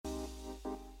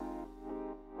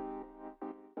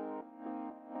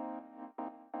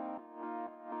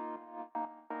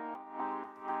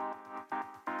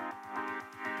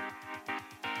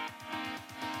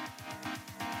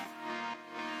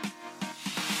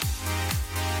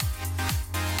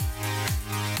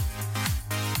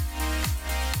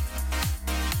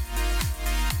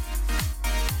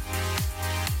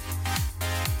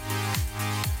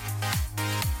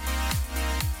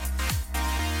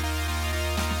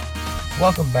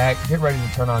Welcome back. Get ready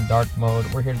to turn on dark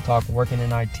mode. We're here to talk working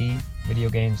in IT, video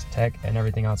games, tech, and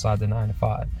everything outside the 9 to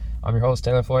 5. I'm your host,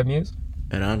 Taylor Floyd Muse.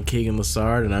 And I'm Keegan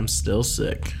Lassard, and I'm still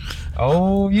sick.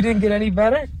 Oh, you didn't get any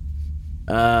better?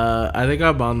 I think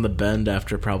I'm on the bend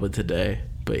after probably today.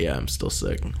 But yeah, I'm still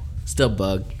sick. Still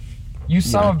bug. You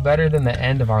sound better than the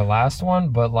end of our last one,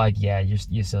 but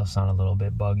you still sound a little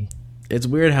bit buggy. It's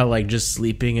weird how just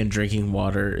sleeping and drinking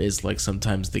water is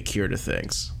sometimes the cure to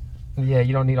things. Yeah,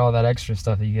 you don't need all that extra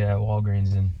stuff that you get at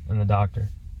Walgreens and the doctor.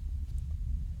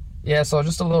 Yeah, so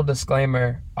just a little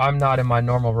disclaimer. I'm not in my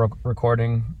normal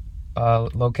recording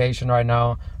location right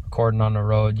now, recording on the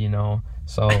road,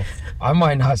 So I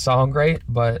might not sound great,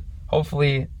 but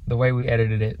hopefully the way we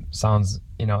edited it sounds,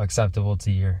 acceptable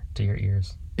to your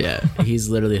ears. Yeah, he's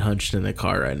literally hunched in the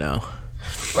car right now.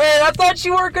 Man, I thought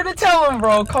you weren't gonna tell him,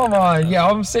 bro. Come on. Yeah,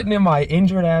 I'm sitting in my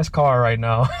injured ass car right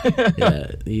now.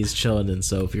 Yeah, he's chilling in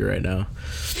Sophie right now.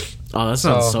 Oh, that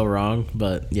sounds so wrong,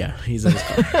 but yeah, he's in his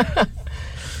car.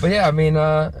 But yeah, I mean,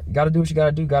 gotta do what you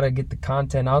gotta do. Gotta get the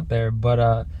content out there. But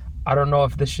I don't know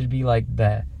if this should be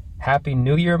the Happy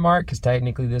New Year mark, because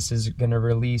technically this is gonna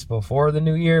release before the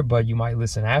New Year, but you might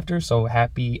listen after. So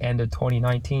happy end of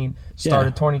 2019, start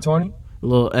of 2020. A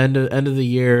little end of the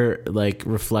year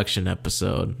reflection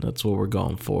episode. That's what we're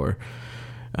going for.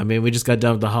 I mean, we just got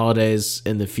done with the holidays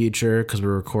in the future because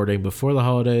we're recording before the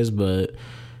holidays, but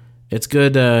it's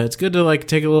good. It's good to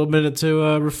take a little minute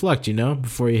to reflect,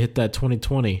 before you hit that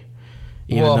 2020.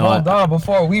 Well, hold on.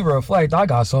 Before we reflect, I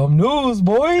got some news,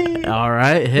 boy. All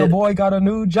right, your boy got a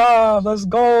new job. Let's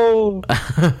go.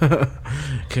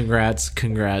 Congrats.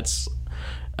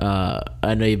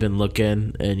 I know you've been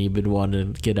looking and you've been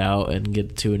wanting to get out and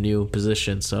get to a new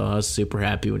position, so I was super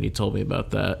happy when you told me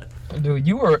about that. Dude,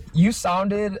 you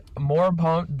sounded more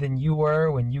pumped than you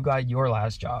were when you got your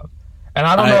last job. And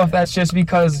I don't know if that's just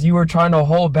because you were trying to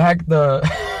hold back the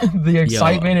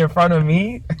excitement in front of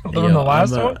me on the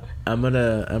last one. I'm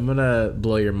gonna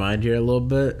blow your mind here a little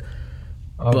bit.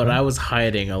 Okay. But I was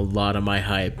hiding a lot of my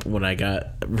hype when I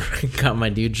got my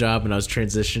new job and I was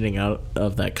transitioning out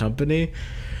of that company.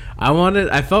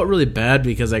 I felt really bad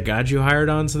because I got you hired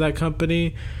onto that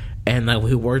company, and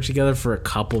we worked together for a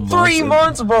couple months. 3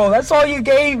 months, bro. That's all you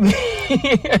gave me.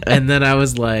 And then I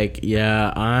was like,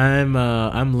 yeah,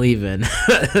 I'm leaving.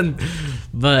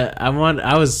 But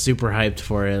I was super hyped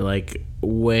for it,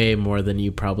 way more than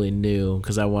you probably knew,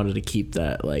 because I wanted to keep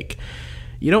that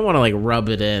you don't want to rub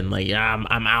it in yeah,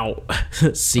 I'm out.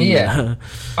 See ya. Yeah.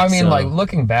 I mean,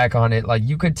 looking back on it,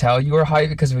 you could tell you were hyped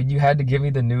because when you had to give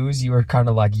me the news, you were kind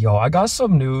of yo, I got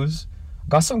some news.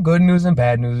 Got some good news and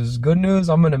bad news. Good news,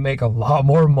 I'm going to make a lot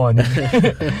more money.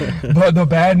 But the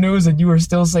bad news, and you were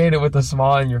still saying it with a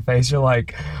smile on your face, you're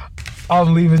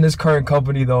I'm leaving this current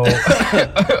company though.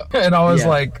 And I was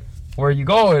where are you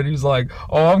going? He was oh,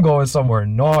 I'm going somewhere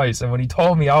nice. And when he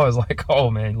told me, I was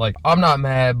oh man, I'm not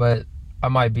mad, but I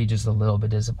might be just a little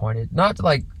bit disappointed. Not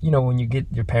when you get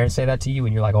your parents say that to you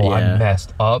and you're oh, I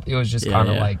messed up. It was just kind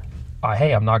of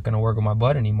hey, I'm not going to work with my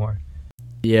butt anymore.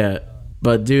 Yeah.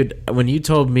 But dude, when you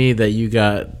told me that you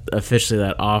got officially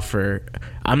that offer,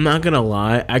 I'm not going to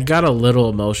lie, I got a little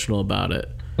emotional about it.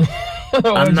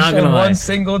 I'm not going to lie. One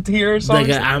single tear or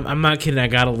something? I'm not kidding. I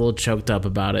got a little choked up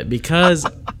about it because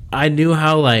I knew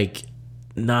how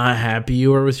not happy you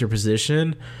were with your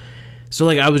position. So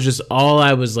I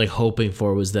was hoping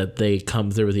for was that they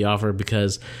come through with the offer,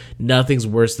 because nothing's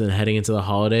worse than heading into the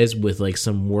holidays with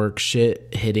some work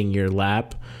shit hitting your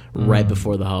lap right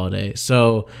before the holiday.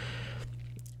 So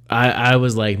I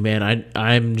was man,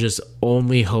 I'm just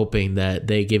only hoping that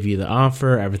they give you the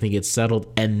offer, everything gets settled,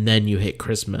 and then you hit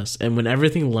Christmas. And when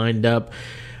everything lined up,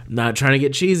 not trying to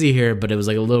get cheesy here, but it was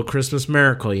a little Christmas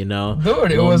miracle,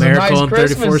 Dude, it was a nice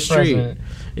Christmas present.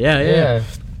 Yeah.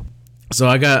 So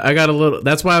I got a little.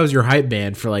 That's why I was your hype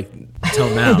band for till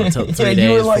now, till 3 days,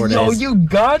 you were 4 days. Yo, you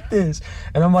got this,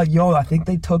 and I'm yo, I think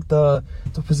they took the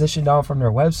position down from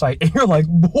their website, and you're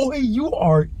boy, you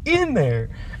are in there.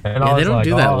 And they don't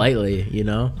do that lightly,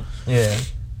 Yeah.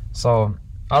 So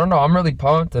I don't know. I'm really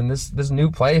pumped, and this new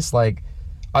place,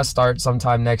 I start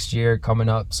sometime next year coming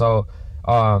up. So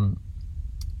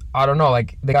I don't know,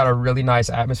 they got a really nice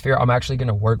atmosphere. I'm actually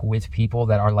gonna work with people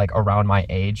that are around my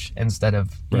age instead of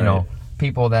you know,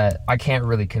 people that I can't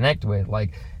really connect with. I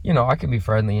can be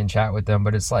friendly and chat with them,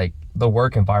 but it's the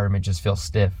work environment just feels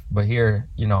stiff. But here,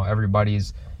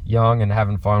 everybody's young and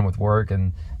having fun with work,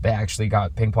 and they actually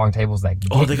got ping pong tables that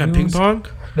they got ping pong?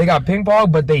 They got ping pong,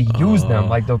 but they use them.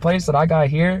 The place that I got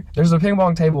here, there's a ping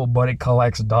pong table, but it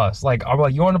collects dust.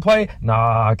 I'm you want to play?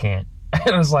 Nah, I can't.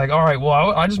 And it's all right,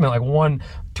 well, I just meant 1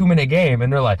 2-minute game,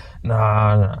 and they're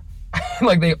nah.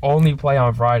 They only play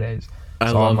on Fridays.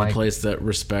 I So love I'm a like, place that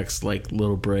respects like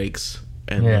little breaks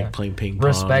and yeah, like playing ping pong.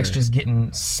 respects just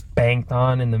getting spanked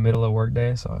on in the middle of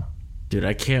workday. So Dude,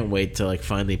 I can't wait to like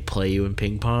finally play you in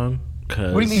ping pong.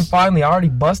 Cause what do you mean finally? I already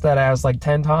bust that ass like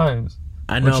 10 times.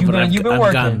 I know, you've but been I've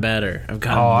working. gotten better. I've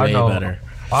gotten I way know. better.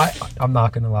 I'm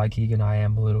not gonna lie, Keegan. I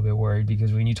am a little bit worried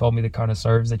because when you told me the kind of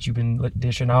serves that you've been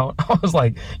dishing out, I was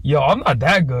like, "Yo, I'm not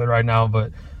that good right now."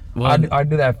 But I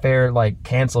do that fair like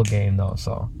cancel game though.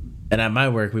 So and at my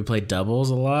work, we play doubles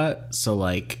a lot. So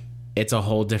like, it's a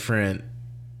whole different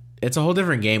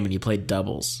game when you play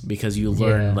doubles because you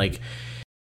learn like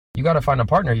you got to find a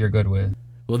partner you're good with.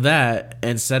 Well, that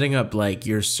and setting up like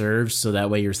your serves so that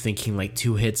way you're thinking like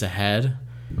 2 hits ahead.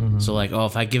 Mm-hmm. So like, oh,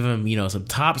 if I give him, some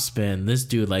top spin, this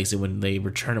dude likes it when they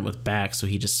return it with back, so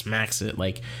he just smacks it.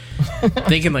 Like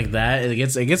thinking like that, it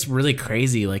gets really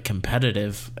crazy, like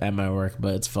competitive at my work,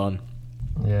 but it's fun.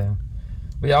 Yeah.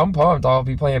 But yeah, I'm pumped. I'll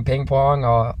be playing ping pong.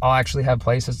 I'll actually have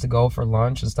places to go for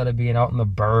lunch instead of being out in the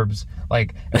burbs.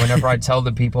 Like, and whenever I tell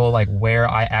the people like where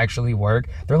I actually work,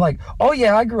 they're like, "Oh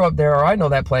yeah, I grew up there, or I know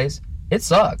that place. It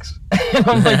sucks." And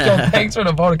I'm like, "Yo, thanks for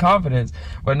the vote of confidence."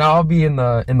 But now I'll be in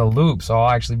the loop, so I'll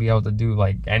actually be able to do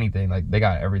like anything. Like they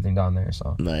got everything down there.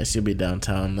 So nice. You'll be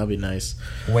downtown. That'll be nice.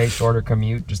 Way shorter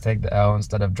commute. Just take the L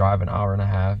instead of drive an hour and a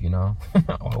half.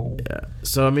 Oh. Yeah.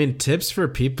 So I mean, tips for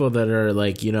people that are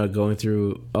like going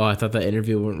through. Oh, I thought that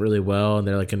interview went really well, and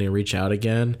they're like going to reach out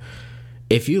again.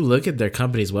 If you look at their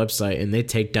company's website and they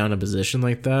take down a position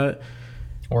like that,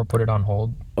 or put it on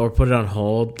hold,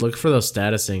 look for those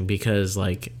statusing because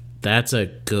like that's a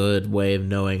good way of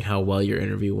knowing how well your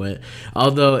interview went.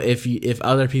 Although if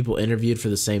other people interviewed for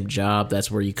the same job, that's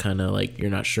where you kind of like you're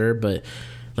not sure. But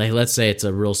like let's say it's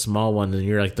a real small one and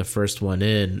you're like the first one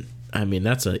in. I mean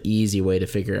that's an easy way to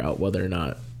figure out whether or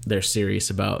not they're serious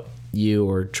about you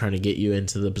or trying to get you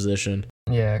into the position.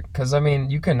 Yeah, because I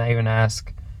mean you can even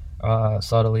ask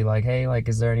subtly like, "Hey, like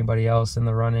is there anybody else in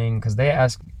the running?" Because they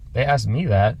asked me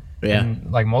that. Yeah.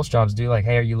 And, like most jobs do, like,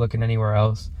 "Hey, are you looking anywhere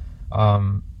else?"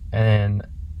 And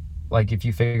like if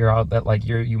you figure out that like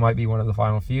you might be one of the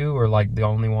final few or like the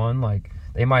only one, like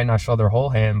they might not show their whole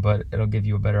hand, but it'll give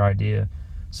you a better idea.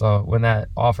 So when that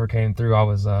offer came through, I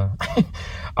was I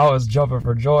was jumping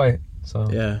for joy. So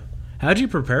yeah. How'd you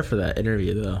prepare for that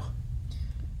interview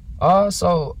though?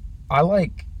 So I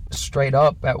like straight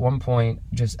up at one point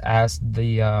just asked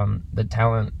the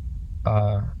talent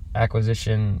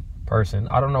acquisition person.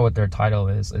 I don't know what their title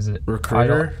is. Is it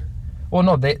recruiter? Well,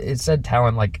 no, it said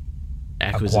talent like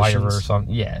acquirer or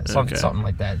something. Yeah, something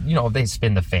like that. They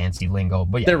spin the fancy lingo,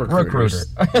 but yeah, they're recruiter.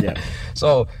 Yeah.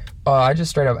 So I just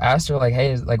straight up asked her like,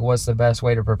 "Hey, like, what's the best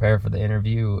way to prepare for the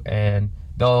interview?" And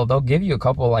they'll give you a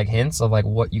couple like hints of like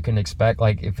what you can expect.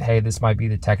 Like if this might be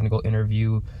the technical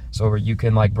interview, so where you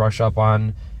can like brush up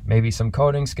on maybe some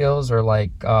coding skills or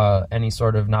like any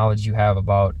sort of knowledge you have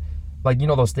about like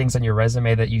those things on your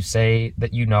resume that you say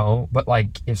that but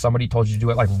like if somebody told you to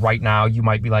do it like right now, you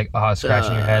might be like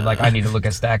scratching your head like I need to look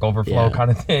at Stack Overflow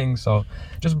kind of thing. So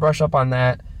just brush up on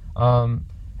that. And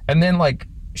then like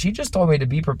she just told me to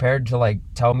be prepared to like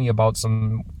tell me about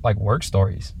some like work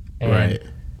stories. And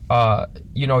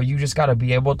you just got to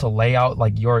be able to lay out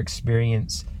like your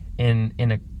experience in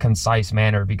a concise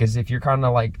manner, because if you're kind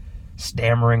of like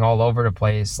stammering all over the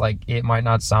place, like it might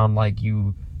not sound like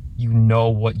you know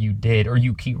what you did or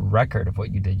you keep record of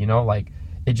what you did, like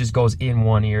it just goes in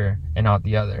one ear and out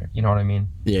the other, you know what I mean?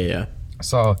 Yeah.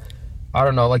 So I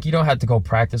don't know, like you don't have to go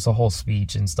practice a whole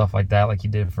speech and stuff like that like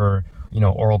you did for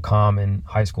oral comm in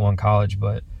high school and college,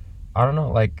 but I don't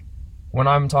know, like when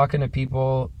I'm talking to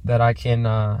people that I can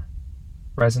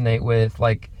resonate with,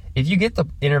 like if you get the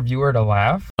interviewer to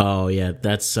laugh. Oh yeah,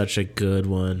 that's such a good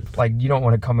one. Like you don't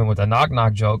want to come in with a knock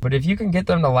joke, but if you can get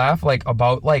them to laugh like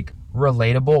about like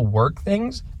relatable work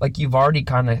things, like you've already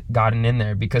kind of gotten in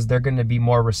there, because they're going to be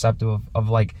more receptive of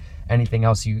like anything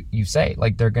else you say.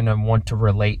 Like they're going to want to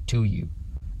relate to you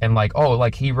and like, oh,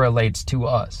 like he relates to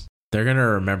us. They're going to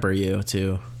remember you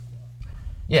too.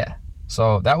 Yeah.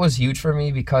 So that was huge for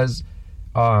me because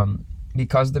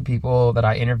the people that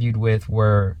I interviewed with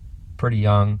were pretty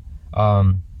young.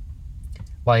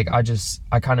 Like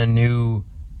I kind of knew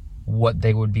what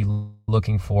they would be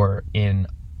looking for in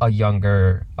a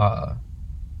younger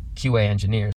QA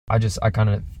engineer. I kind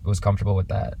of was comfortable with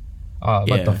that.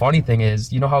 But the funny thing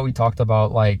is, how we talked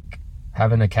about like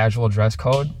having a casual dress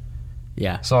code?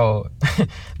 Yeah. So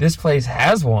this place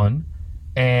has one,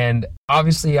 and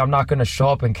obviously I'm not going to show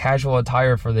up in casual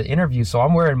attire for the interview, so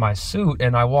I'm wearing my suit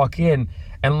and I walk in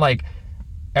and like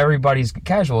everybody's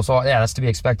casual, so yeah, that's to be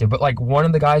expected. But like one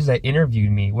of the guys that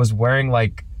interviewed me was wearing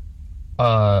like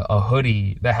a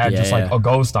hoodie that had just like a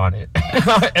ghost on it.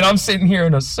 And I'm sitting here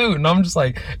in a suit and I'm just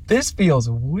like, this feels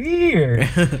weird.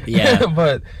 Yeah.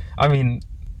 But I mean,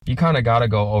 you kind of got to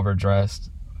go overdressed.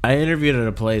 I interviewed at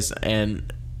a place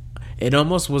and it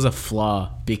almost was a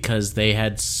flaw because they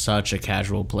had such a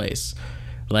casual place.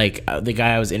 Like, the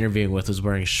guy I was interviewing with was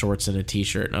wearing shorts and a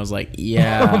t-shirt, and I was like,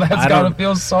 yeah. That's gotta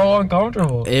feel so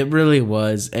uncomfortable. It really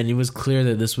was, and it was clear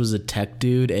that this was a tech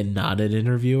dude and not an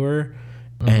interviewer,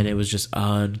 and it was just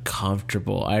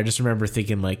uncomfortable. I just remember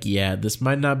thinking, like, yeah, this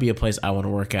might not be a place I want to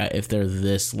work at if they're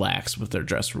this lax with their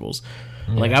dress rules.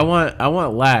 Yeah. Like, I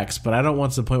want lax, but I don't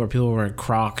want to the point where people are wearing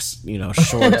Crocs,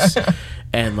 shorts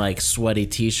and like sweaty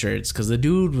t-shirts, because the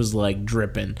dude was like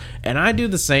dripping. And I do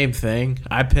the same thing.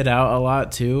 I pit out a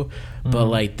lot too, but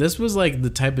like this was like the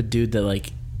type of dude that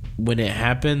like when it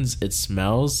happens it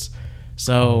smells.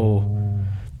 So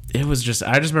it was just,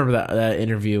 I just remember that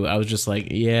interview. I was just like,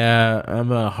 yeah,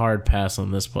 I'm a hard pass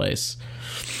on this place.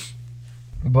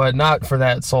 But not for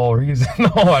that sole reason.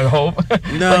 No, I hope.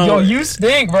 No. Like, yo, you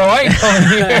stink, bro. I ain't coming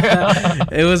here.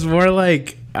 It was more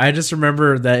like, I just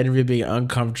remember that interview being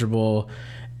uncomfortable,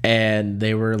 and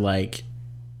they were like,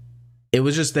 it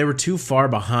was just, they were too far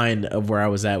behind of where I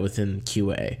was at within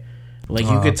QA. Like,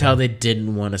 you could tell they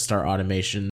didn't want to start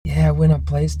automation. Yeah, when a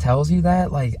place tells you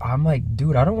that, like, I'm like,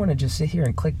 dude, I don't want to just sit here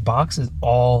and click boxes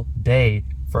all day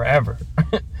forever.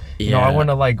 You know, I want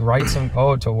to like write some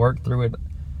code to work through it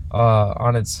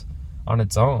on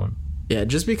its own. Yeah,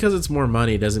 just because it's more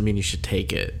money doesn't mean you should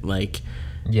take it. Like,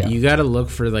 yeah, you got to look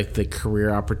for like the career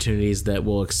opportunities that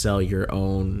will excel your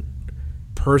own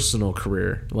personal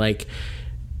career. Like,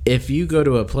 if you go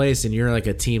to a place and you're like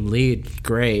a team lead,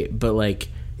 great, but like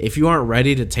if you aren't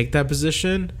ready to take that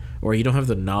position or you don't have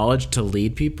the knowledge to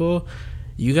lead people,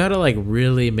 you got to like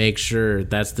really make sure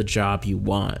that's the job you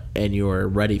want and you're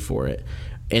ready for it.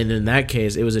 And in that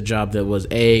case, it was a job that was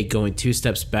going 2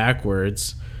 steps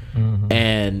backwards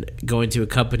and going to a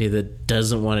company that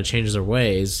doesn't want to change their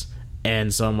ways.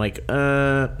 And so I'm like,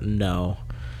 no.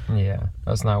 Yeah,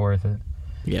 that's not worth it.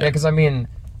 Yeah, because I mean,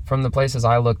 from the places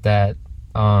I looked at,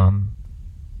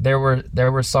 there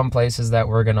were some places that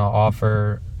were gonna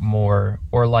offer more,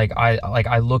 or like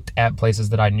I looked at places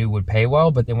that I knew would pay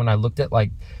well, but then when I looked at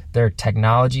like their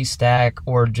technology stack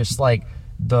or just like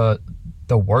the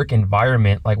work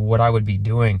environment, like what I would be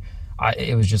doing,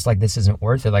 it was just like, this isn't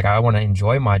worth it. Like, I want to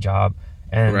enjoy my job,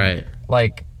 and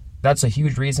like that's a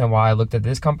huge reason why I looked at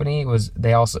this company. Was they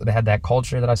had that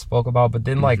culture that I spoke about, but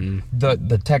then like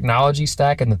the technology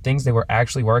stack and the things they were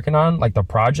actually working on, like the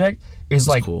project is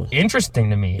like cool, interesting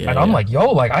to me, and I'm like,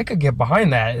 yo, like I could get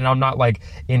behind that, and I'm not like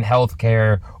in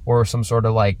healthcare or some sort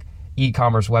of like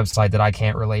e-commerce website that I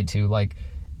can't relate to. Like,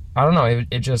 I don't know,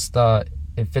 it just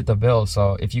it fit the bill.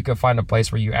 So if you could find a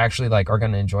place where you actually like are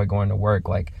going to enjoy going to work,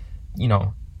 like, you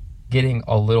know, getting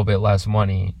a little bit less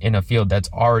money in a field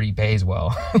that's already pays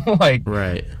well, like,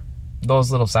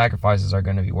 those little sacrifices are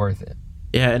going to be worth it.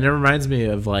 Yeah, and it reminds me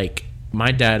of like,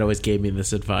 my dad always gave me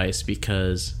this advice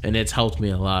and it's helped me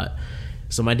a lot.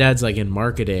 So my dad's like in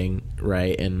marketing,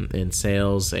 right, and in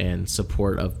sales and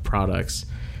support of products.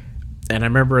 And I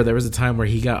remember there was a time where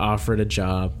he got offered a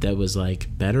job that was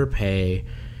like better pay,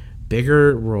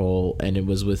 bigger role, and it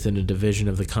was within a division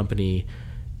of the company,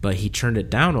 but he turned it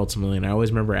down ultimately. And I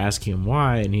always remember asking him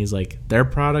why, and he's like, their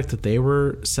product that they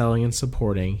were selling and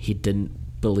supporting, he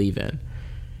didn't believe in.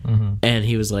 And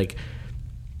he was like,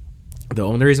 the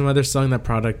only reason why they're selling that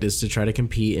product is to try to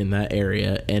compete in that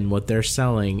area, and what they're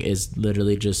selling is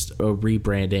literally just a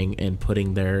rebranding and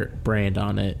putting their brand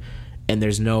on it, and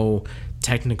there's no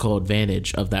technical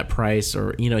advantage of that price,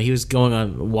 or, you know, he was going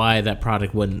on why that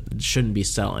product shouldn't be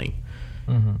selling.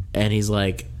 And he's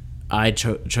like, I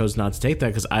chose not to take that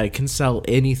because I can sell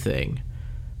anything,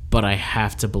 but I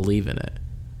have to believe in it.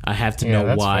 I have to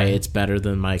know why it's better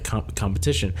than my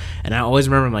competition. And I always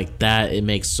remember him like that. It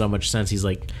makes so much sense. He's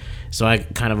like, so I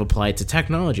kind of applied to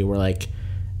technology where like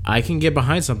I can get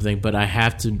behind something, but I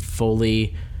have to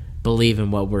fully believe in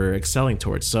what we're excelling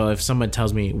towards. So if someone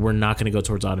tells me we're not going to go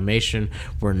towards automation,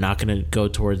 we're not going to go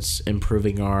towards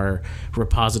improving our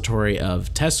repository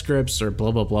of test scripts or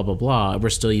blah, blah, blah, blah, blah, we're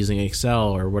still using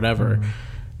Excel or whatever,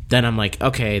 then I'm like,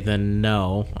 okay, then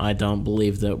no, I don't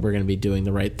believe that we're going to be doing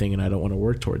the right thing, and I don't want to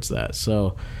work towards that.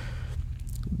 So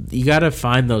you got to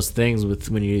find those things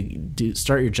when you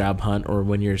start your job hunt, or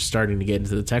when you're starting to get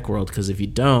into the tech world, because if you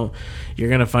don't, you're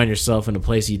going to find yourself in a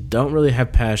place you don't really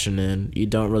have passion in, you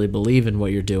don't really believe in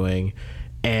what you're doing,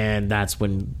 and that's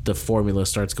when the formula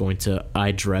starts going to,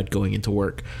 I dread going into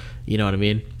work. You know what I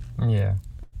mean? Yeah.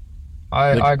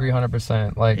 I agree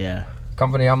 100%. Like,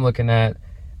 company I'm looking at,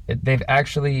 they've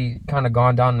actually kind of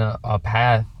gone down a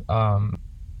path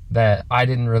that I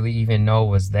didn't really even know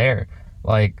was there.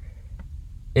 Like,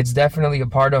 it's definitely a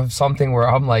part of something where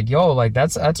I'm like, yo, like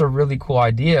that's a really cool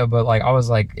idea, but like I was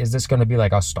like, is this going to be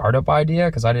like a startup idea?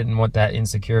 Because I didn't want that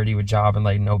insecurity with job and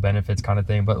like no benefits kind of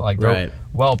thing. But like they're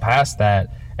well past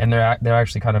that, and they're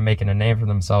actually kind of making a name for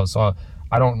themselves. So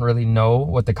I don't really know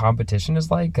what the competition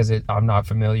is like, because I'm not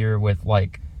familiar with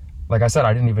like I said,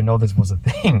 I didn't even know this was a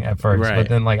thing at first. But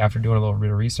then like after doing a little bit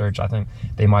of research, I think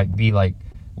they might be like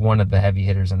one of the heavy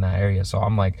hitters in that area. So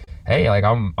I'm like, hey, like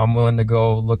I'm willing to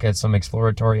go look at some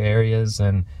exploratory areas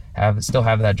and still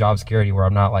have that job security where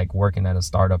I'm not like working at a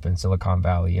startup in Silicon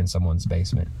Valley in someone's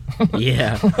basement.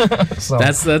 Yeah. So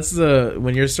that's the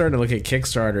when you're starting to look at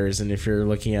Kickstarters, and if you're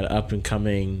looking at up and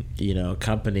coming, you know,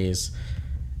 companies,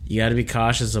 you got to be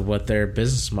cautious of what their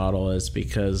business model is,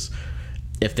 because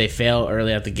if they fail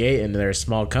early at the gate and they're a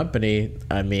small company,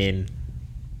 I mean,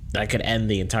 that could end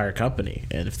the entire company,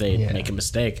 and if they make a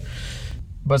mistake.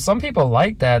 But some people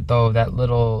like that, though, that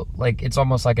little, like, it's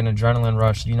almost like an adrenaline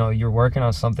rush. You know, you're working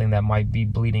on something that might be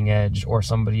bleeding edge, or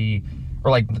somebody,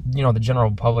 or like, you know, the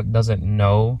general public doesn't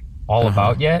know all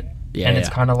about yet. Yeah, and it's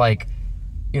kind of like,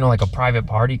 you know, like a private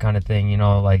party kind of thing, you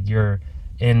know, like you're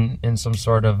in some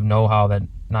sort of know-how that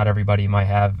not everybody might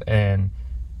have. And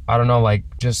I don't know,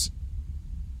 like, just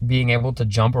being able to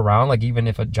jump around, like even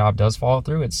if a job does fall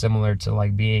through, it's similar to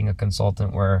like being a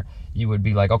consultant where you would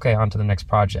be like, okay, on to the next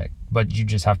project, but you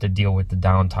just have to deal with the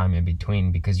downtime in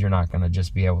between, because you're not going to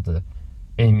just be able to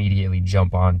immediately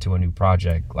jump on to a new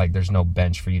project. Like there's no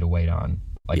bench for you to wait on,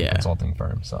 like a consulting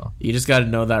firm. So you just got to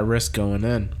know that risk going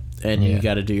in, and you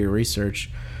got to do your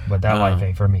research. But that life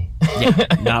ain't for me. Yeah,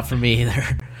 not for me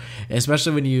either.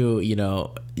 Especially when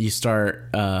you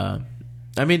start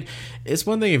I mean, it's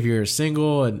one thing if you're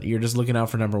single and you're just looking out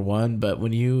for number one, but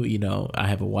when I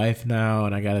have a wife now,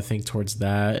 and I got to think towards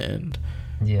that, and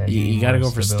you got to go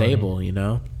for stable, you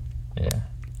know? Yeah.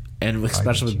 And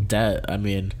especially with debt, I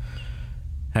mean,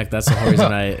 heck, that's the whole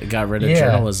reason I got rid of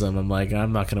journalism. I'm like,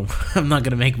 I'm not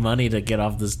gonna make money to get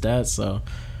off this debt. So,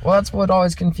 well, that's what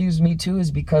always confused me too,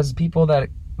 is because people that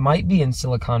might be in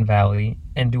Silicon Valley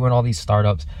and doing all these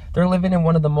startups, they're living in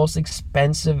one of the most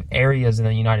expensive areas in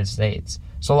the United States.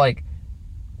 So like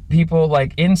people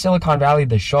like in Silicon Valley,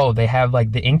 the show, they have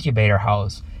like the incubator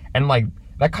house, and like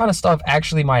that kind of stuff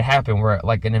actually might happen where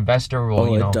like an investor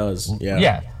will, it does.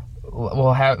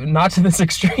 Will have, not to this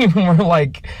extreme where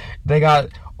like they got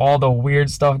all the weird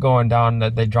stuff going down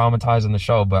that they dramatize in the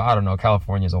show, but I don't know,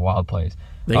 California's a wild place.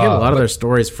 They get a lot of their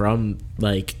stories from,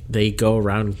 like, they go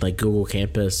around, like, Google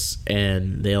Campus,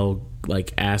 and they'll,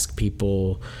 like, ask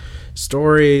people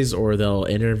stories, or they'll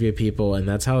interview people, and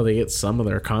that's how they get some of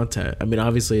their content. I mean,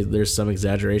 obviously, there's some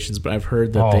exaggerations, but I've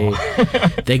heard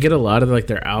that they get a lot of, like,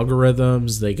 their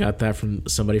algorithms. They got that from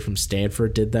somebody from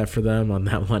Stanford did that for them on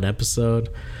that one episode.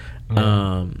 I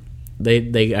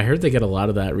heard they get a lot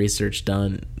of that research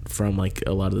done from, like,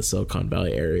 a lot of the Silicon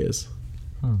Valley areas.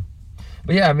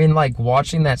 But yeah, I mean, like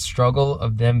watching that struggle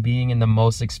of them being in the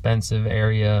most expensive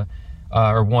area,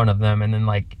 or one of them, and then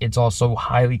like it's also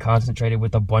highly concentrated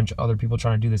with a bunch of other people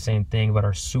trying to do the same thing but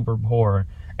are super poor,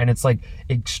 and it's like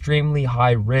extremely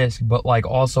high risk, but like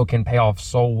also can pay off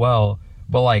so well.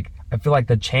 But like I feel like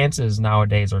the chances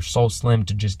nowadays are so slim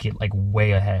to just get like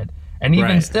way ahead. And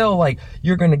even still, like,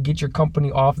 you're going to get your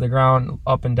company off the ground,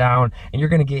 up and down, and you're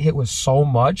going to get hit with so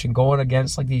much, and going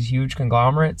against like these huge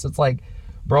conglomerates, it's like,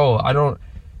 bro,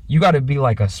 you got to be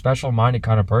like a special-minded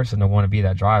kind of person to want to be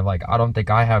that drive. Like, I don't think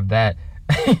I have that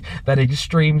that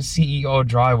extreme CEO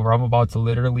drive where I'm about to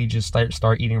literally just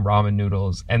start eating ramen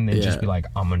noodles and then just be like,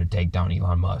 I'm going to take down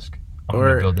Elon Musk. I'm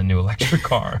going to build a new electric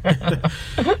car.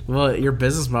 Well, your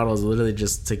business model is literally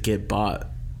just to get bought.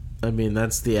 I mean,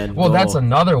 that's the end goal. Well, that's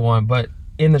another one, but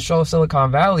in the show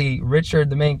Silicon Valley, Richard,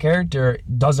 the main character,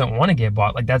 doesn't want to get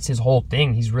bought. Like, that's his whole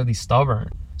thing. He's really stubborn.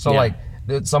 So, like,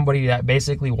 somebody that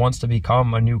basically wants to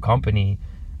become a new company,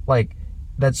 like,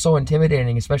 that's so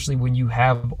intimidating, especially when you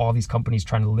have all these companies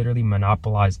trying to literally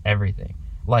monopolize everything.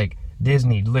 Like,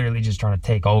 Disney literally just trying to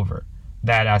take over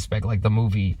that aspect, like the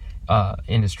movie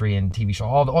industry and TV show,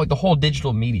 all the whole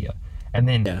digital media. And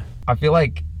then I feel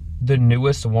like the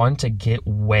newest one to get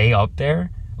way up there,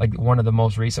 like one of the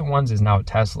most recent ones, is now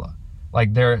Tesla.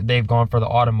 Like they've gone for the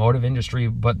automotive industry,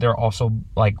 but they're also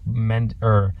like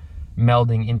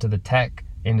melding into the tech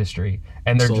industry,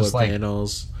 and they're solar just like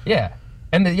panels.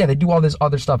 And they do all this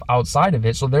other stuff outside of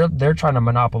it. So they're trying to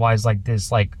monopolize like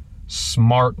this like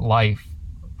smart life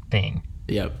thing.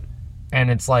 Yep. And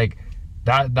it's like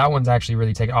that one's actually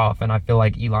really taken off, and I feel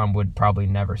like Elon would probably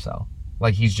never sell.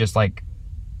 Like he's just like,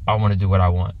 I want to do what I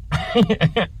want.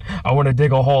 I want to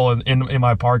dig a hole in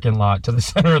my parking lot to the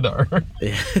center of the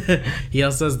earth. He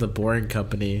also has the Boring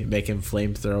Company making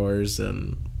flamethrowers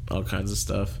and all kinds of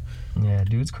stuff. Yeah,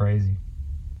 dude's crazy.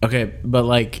 Okay, but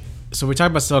like, so we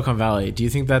talked about Silicon Valley. Do you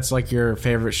think that's like your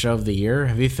favorite show of the year?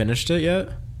 Have you finished it yet?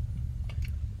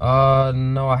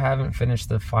 No, I haven't finished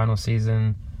the final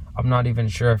season. I'm not even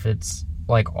sure if it's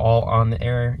like all on the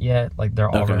air yet. Like they're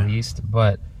all released,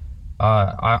 but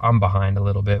I'm behind a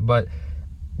little bit. But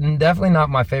definitely not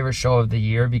my favorite show of the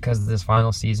year because this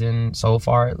final season, so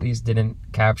far at least, didn't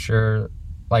capture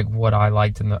like what I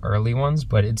liked in the early ones.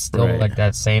 But it's still like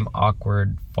that same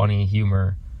awkward, funny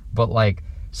humor. But like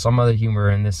some of the humor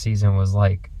in this season was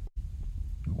like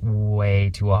way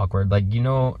too awkward. Like, you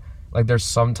know, like there's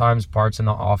sometimes parts in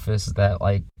The Office that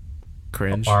like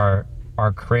cringe are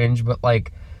cringe, but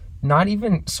like not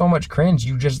even so much cringe.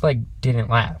 You just like didn't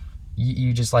laugh.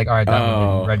 You just like, all right, that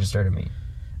one didn't register to me.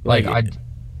 Like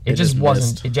it just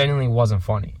wasn't. Missed. It genuinely wasn't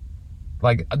funny.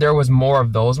 Like there was more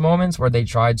of those moments where they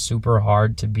tried super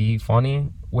hard to be funny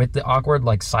with the awkward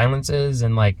like silences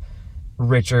and like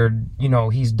Richard, you know,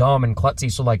 he's dumb and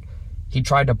klutzy, so like he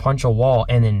tried to punch a wall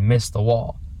and then missed the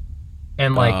wall.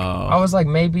 And like I was like,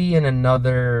 maybe in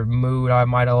another mood I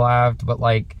might have laughed, but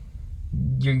like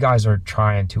you guys are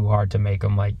trying too hard to make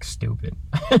him like stupid.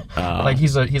 Like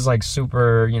he's like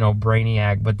super, you know,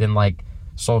 brainiac, but then like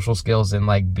social skills and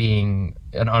like being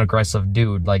an unaggressive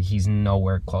dude, like he's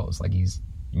nowhere close. Like he's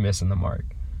missing the mark.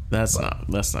 That's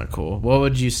not cool. What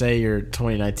would you say your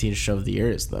 2019 show of the year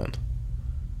is then?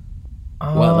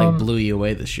 What like blew you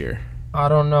away this year? I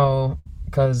don't know,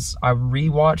 because I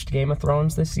rewatched Game of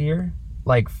Thrones this year,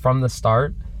 like from the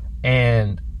start,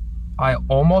 and I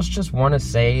almost just want to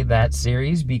say that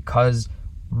series because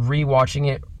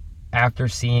rewatching it after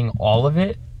seeing all of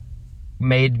it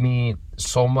made me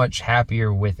so much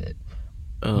happier with it.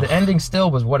 Ugh. The ending still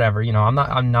was whatever, you know.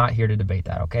 I'm not here to debate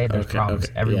that. Okay, there's problems.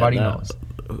 Okay. Everybody knows.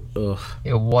 Ugh.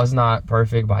 It was not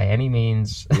perfect by any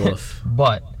means,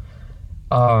 but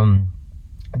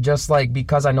just like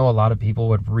because I know a lot of people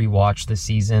would rewatch the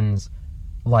seasons,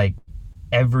 like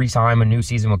every time a new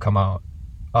season would come out.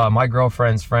 My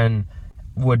girlfriend's friend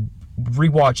would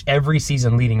rewatch every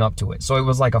season leading up to it. So it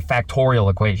was like a factorial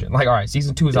equation. Like, all right,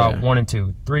 season 2 is out 1 and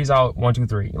 2, 3 is out 1, 2,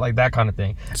 3, like that kind of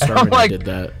thing. Sorry, I'm like, I did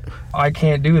that. I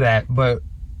can't do that. But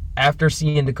after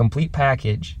seeing the complete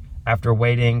package, after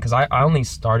waiting, because I only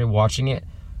started watching it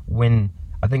when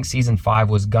I think season 5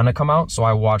 was gonna come out, so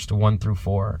I watched 1 through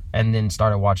 4, and then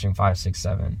started watching 5, 6,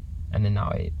 7, and then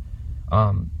now 8.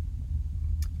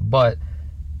 But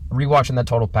rewatching that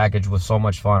total package was so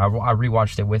much fun. I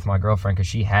rewatched it with my girlfriend because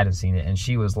she hadn't seen it and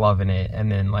she was loving it.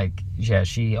 And then like, yeah,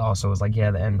 she also was like,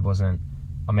 yeah, the end wasn't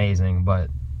amazing, but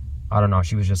I don't know.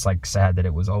 She was just like sad that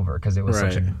it was over because it was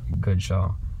such a good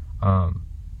show.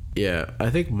 Yeah, I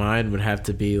think mine would have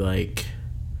to be like,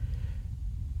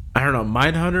 I don't know.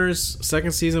 Mindhunter's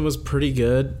second season was pretty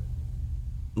good.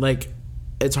 Like,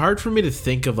 it's hard for me to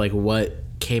think of like what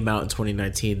came out in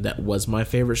 2019 that was my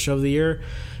favorite show of the year,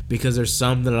 because there's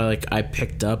some that I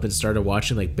picked up and started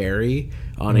watching, like Barry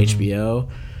on HBO,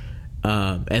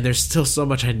 and there's still so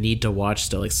much I need to watch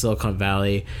still, like Silicon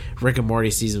Valley, Rick and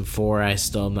Morty season 4 I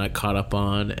still am not caught up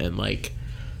on, and like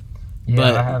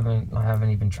but I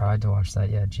haven't even tried to watch that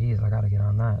yet. Jeez, I gotta get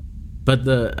on that.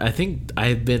 But I think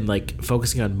I've been like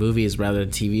focusing on movies rather than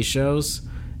TV shows,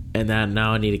 and that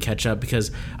now I need to catch up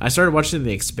because I started watching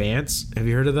The Expanse. Have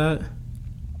you heard of that?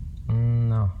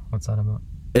 No, what's that about?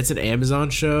 It's an Amazon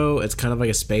show. It's kind of like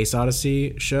a Space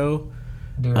Odyssey show.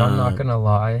 Dude, I'm not gonna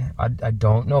lie. I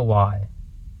don't know why,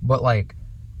 but like,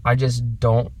 I just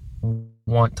don't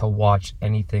want to watch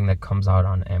anything that comes out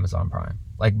on Amazon Prime.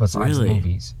 Like besides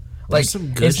movies. Like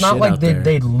it's not like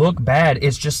they look bad.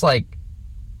 It's just like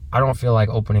I don't feel like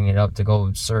opening it up to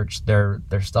go search their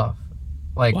stuff.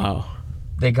 Like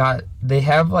they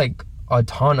have like a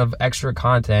ton of extra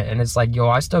content, and it's like, yo,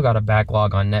 I still got a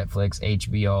backlog on Netflix,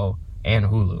 HBO, and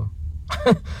Hulu.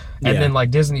 And then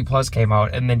like Disney Plus came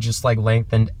out and then just like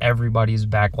lengthened everybody's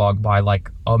backlog by like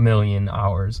 1 million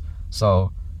hours.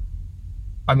 So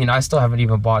I mean, I still haven't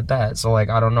even bought that. So like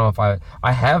I don't know if I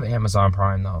have Amazon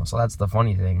Prime though, so that's the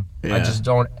funny thing.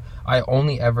 I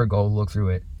only ever go look through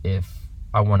it if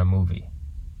I want a movie.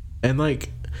 And like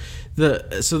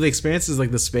The Expanse is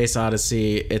like the Space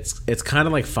Odyssey. It's kind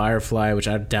of like Firefly, which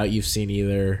I doubt you've seen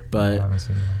either, but I haven't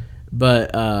seen that.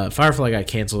 But Firefly got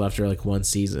canceled after like 1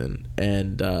 season,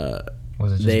 and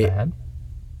was it just bad?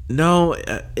 No,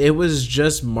 it was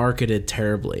just marketed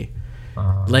terribly.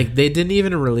 Like they didn't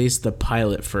even release the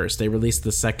pilot first; they released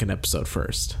the second episode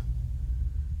first,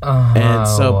 and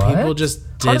so people just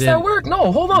didn't. How does that work?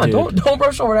 No, hold on, don't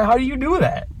brush over that. How do you do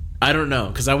that? I don't know,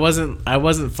 because I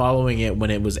wasn't following it when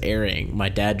it was airing. My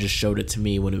dad just showed it to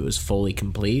me when it was fully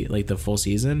complete, like the full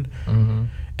season. Mm-hmm.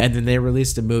 And then they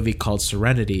released a movie called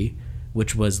Serenity,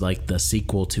 which was like the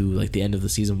sequel to like the end of the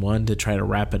season 1 to try to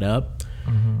wrap it up.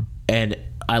 Mm-hmm. And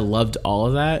I loved all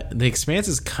of that. The Expanse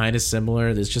is kind of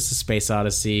similar. There's just a space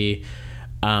odyssey.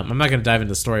 I'm not going to dive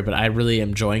into the story, but I really am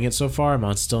enjoying it so far.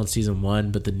 I'm still in season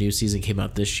 1, but the new season came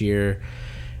out this year.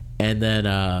 And then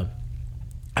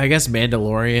I guess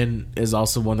Mandalorian is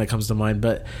also one that comes to mind,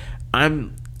 but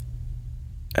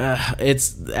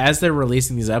it's as they're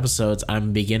releasing these episodes,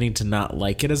 I'm beginning to not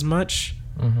like it as much,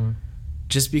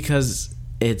 just because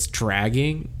it's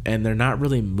dragging and they're not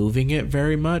really moving it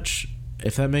very much.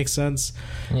 If that makes sense.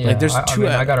 Yeah, like there's two.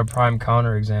 I got a prime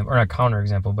counter example, or not counter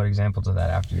example, but example to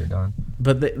that after you're done.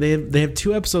 But they have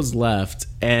 2 episodes left,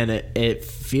 and it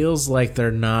feels like they're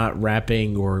not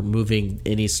wrapping or moving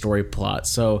any story plot.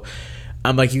 So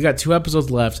I'm like, you got 2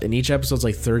 episodes left, and each episode's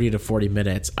like 30 to 40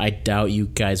 minutes. I doubt you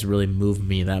guys really move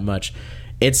me that much.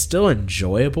 It's still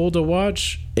enjoyable to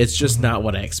watch. It's just not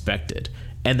what I expected.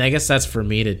 And I guess that's for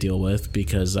me to deal with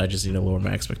because I just need to lower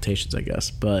my expectations, I guess.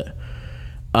 But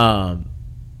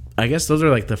I guess those are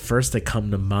like the first that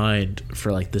come to mind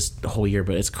for like this whole year.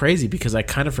 But it's crazy because I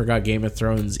kind of forgot Game of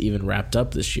Thrones even wrapped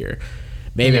up this year.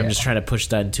 Maybe I'm just trying to push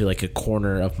that into like a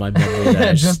corner of my memory.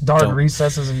 That just dark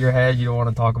recesses of your head. You don't want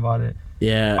to talk about it.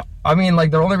 Yeah. I mean,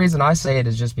 like, the only reason I say it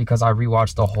is just because I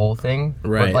rewatched the whole thing.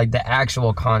 Right. But, like, the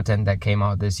actual content that came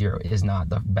out this year is not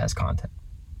the best content.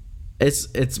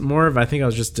 It's more of, I think I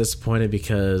was just disappointed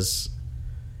because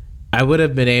I would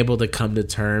have been able to come to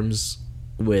terms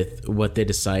with what they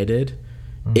decided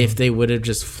if they would have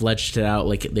just fleshed it out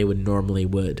like they would normally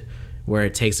would, where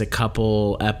it takes a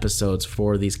couple episodes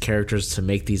for these characters to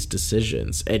make these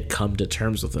decisions and come to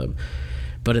terms with them.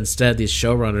 But instead, these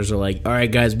showrunners are like, all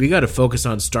right, guys, we got to focus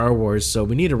on Star Wars, so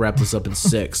we need to wrap this up in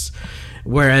 6.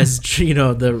 Whereas, you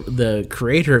know, the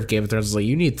creator of Game of Thrones is like,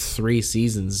 you need 3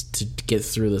 seasons to get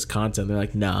through this content. They're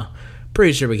like, nah,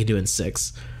 pretty sure we can do it in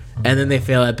 6. And then they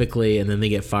fail epically, and then they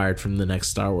get fired from the next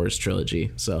Star Wars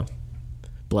trilogy. So,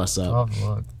 bless up. Tough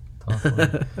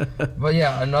look. But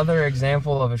yeah, another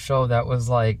example of a show that was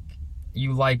like,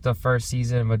 you liked the first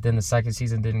season, but then the second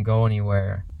season didn't go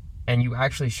anywhere. And you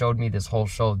actually showed me this whole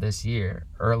show this year,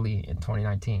 early in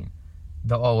 2019,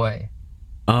 The OA.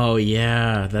 Oh,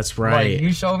 yeah, that's right. Like,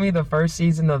 you showed me the first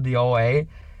season of The OA,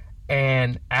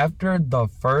 and after the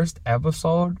first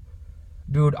episode,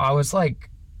 dude, I was like,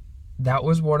 that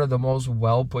was one of the most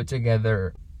well put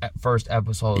together first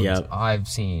episodes I've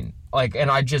seen. Like,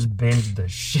 and I just binged the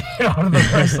shit out of the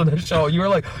rest of the show. You were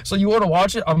like, so you want to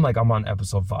watch it? I'm like, I'm on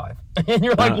episode 5. And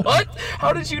you're like, what?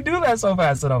 How did you do that so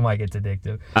fast? And I'm like, it's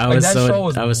addictive. I was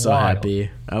so happy.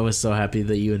 I was so happy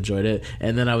that you enjoyed it.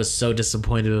 And then I was so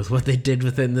disappointed with what they did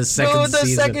within the second season.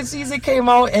 The second season came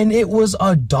out and it was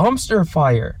a dumpster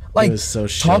fire. Like, it was so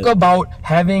shit. Talk about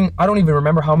having, I don't even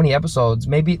remember how many episodes.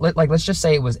 Maybe, let's just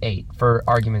say it was 8 for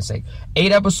argument's sake.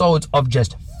 8 episodes of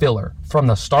just filler from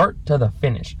the start to the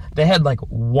finish. They had like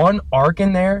one arc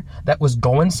in there that was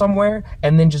going somewhere,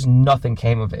 and then just nothing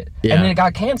came of it. Yeah. And then it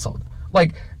got canceled.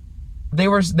 Like, they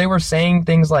were saying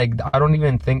things like, I don't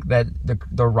even think that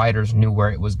the writers knew where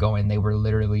it was going. They were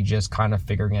literally just kind of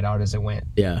figuring it out as it went.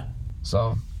 Yeah.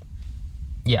 So,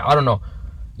 yeah, I don't know.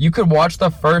 You could watch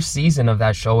the first season of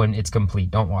that show and it's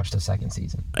complete. Don't watch the second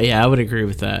season. Yeah, I would agree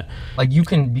with that. Like, you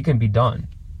can be done.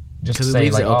 Just say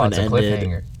like, oh, it's a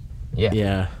cliffhanger. Yeah.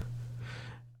 Yeah.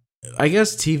 I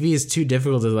guess TV is too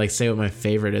difficult to like say what my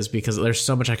favorite is because there's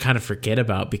so much I kind of forget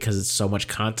about because it's so much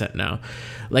content now.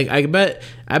 Like, I bet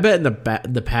in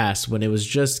the past when it was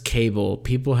just cable,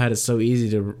 people had it so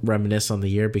easy to reminisce on the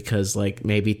year because like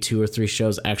maybe 2 or 3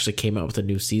 shows actually came out with a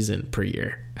new season per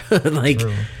year. Like,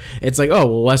 true. It's like, oh,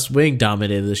 well, West Wing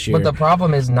dominated this year. But the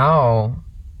problem is now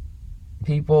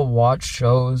people watch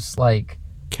shows like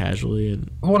casually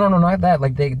and no, not that.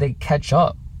 Like, they catch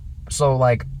up. So,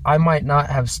 like, I might not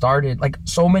have started... Like,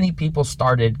 so many people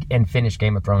started and finished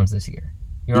Game of Thrones this year.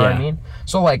 You know what I mean?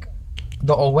 So, like,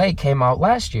 The OA came out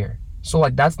last year. So,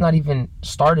 like, that's not even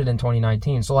started in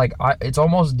 2019. So, like, it's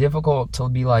almost difficult to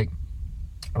be like,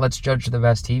 let's judge the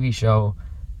best TV show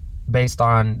based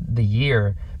on the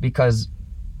year because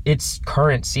its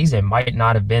current season might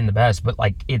not have been the best, but,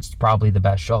 like, it's probably the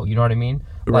best show. You know what I mean?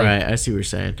 Like, right, I see what you're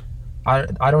saying.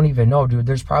 I don't even know, dude.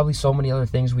 There's probably so many other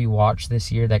things we watched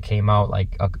this year that came out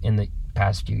like in the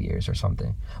past few years or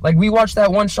something. Like, we watched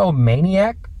that one show,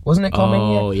 Maniac. Wasn't it called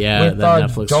Maniac? Oh, yeah. With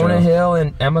Netflix Jonah show. Hill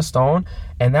and Emma Stone.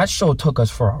 And that show took us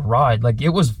for a ride. Like, it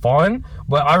was fun,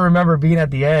 but I remember being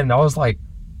at the end, I was like,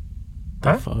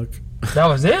 huh? The fuck? That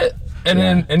was it? And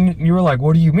then and you were like,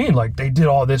 what do you mean? Like, they did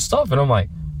all this stuff. And I'm like,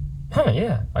 huh,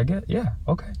 yeah, I get, yeah,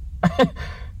 okay.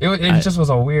 It just was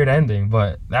a weird ending,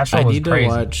 but that show was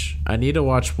crazy. I need to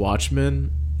watch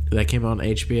Watchmen that came out on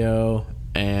HBO,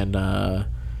 and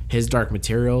His Dark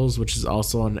Materials, which is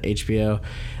also on HBO.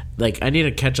 Like, I need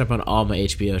to catch up on all my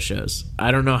HBO shows.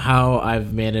 I don't know how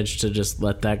I've managed to just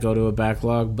let that go to a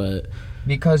backlog, but...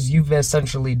 Because you've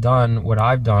essentially done what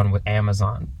I've done with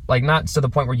Amazon. Like, not to the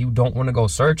point where you don't want to go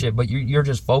search it, but you're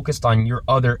just focused on your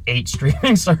other 8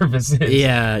 streaming services.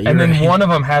 Yeah, and then one of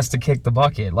them has to kick the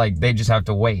bucket. Like, they just have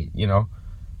to wait, you know?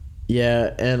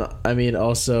 Yeah, and I mean,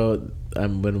 also,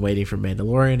 I've been waiting for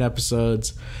Mandalorian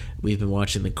episodes. We've been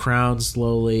watching The Crown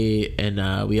slowly,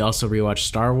 and we also rewatch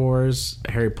Star Wars,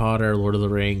 Harry Potter, Lord of the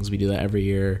Rings. We do that every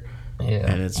year.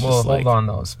 Yeah. And it's well, hold on,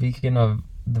 though. Speaking of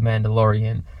The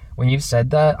Mandalorian... When you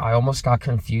said that, I almost got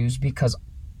confused because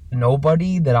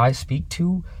nobody that I speak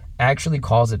to actually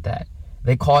calls it that.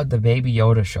 They call it the Baby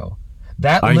Yoda show.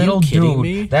 That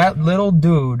little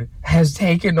dude has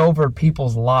taken over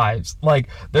people's lives. Like,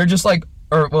 they're just like,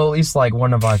 or well, at least like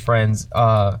one of my friends,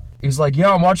 he's like,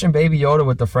 yeah, I'm watching Baby Yoda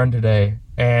with a friend today.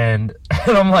 And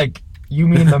I'm like, you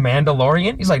mean the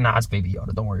Mandalorian? He's like, nah, it's Baby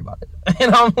Yoda. Don't worry about it.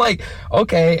 And I'm like,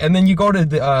 okay. And then you go to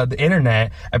the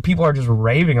internet and people are just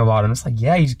raving about him. It's like,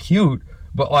 yeah, he's cute.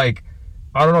 But like,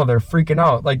 I don't know. They're freaking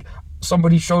out. Like,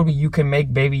 somebody showed me you can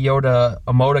make Baby Yoda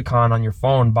emoticon on your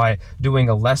phone by doing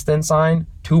a less than sign,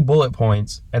 2 bullet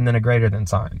points, and then a greater than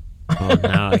sign. Well,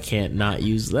 now I can't not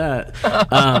use that.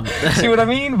 See what I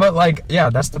mean? But like, yeah,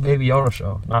 that's the Baby Yoda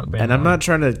show. And I'm not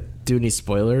trying to do any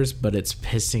spoilers, but it's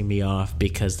pissing me off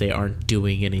because they aren't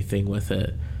doing anything with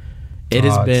it.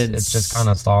 It's just kind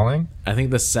of stalling. I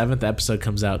think the 7th episode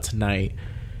comes out tonight,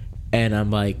 and I'm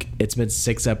like, it's been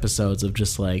 6 episodes of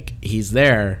just like, he's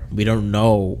there, we don't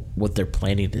know what they're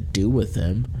planning to do with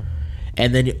him,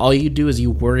 and then all you do is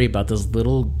you worry about this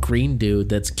little green dude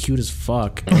that's cute as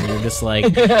fuck, and you're just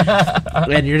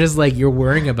like you're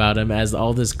worrying about him as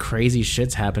all this crazy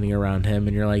shit's happening around him,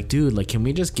 and you're like, dude, like, can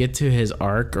we just get to his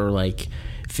arc, or like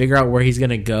figure out where he's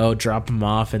gonna go, drop him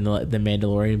off, and let the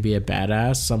Mandalorian be a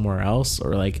badass somewhere else?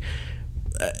 Or like,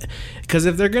 because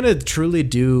if they're gonna truly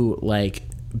do like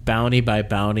bounty by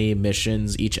bounty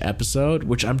missions each episode,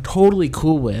 which I'm totally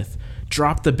cool with,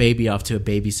 drop the baby off to a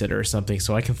babysitter or something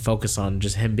so I can focus on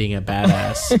just him being a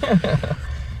badass.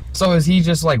 So is he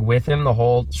just like with him the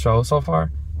whole show so far?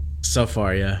 So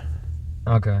far, yeah.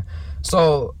 Okay.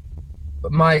 So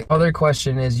my other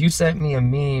question is, you sent me a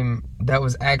meme that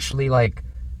was actually like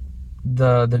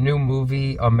the new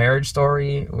movie A Marriage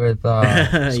Story with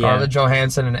Scarlett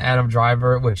Johansson and Adam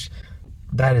Driver, which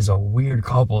that is a weird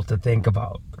couple to think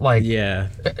about. Like, yeah,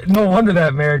 no wonder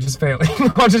that marriage is failing.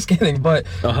 No, I'm just kidding, but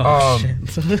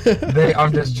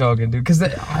I'm just joking, dude, because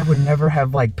I would never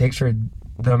have like pictured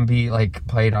them be like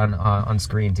played on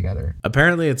screen together.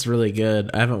 Apparently it's really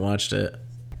good. I haven't watched it.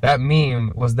 That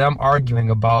meme was them arguing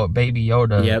about Baby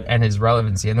Yoda and his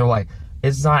relevancy, and they're like,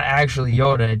 it's not actually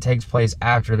Yoda, it takes place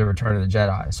after the Return of the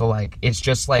Jedi. So like, it's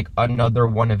just like another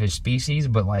one of his species,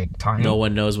 but like tiny. No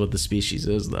one knows what the species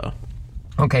is though.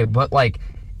 Okay, but like,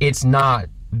 it's not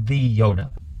the Yoda.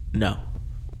 No,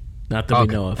 not that we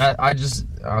know of.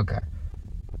 Okay.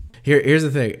 Here's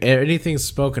the thing. Anything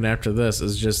spoken after this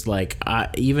is just like,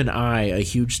 even I, a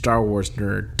huge Star Wars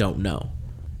nerd, don't know,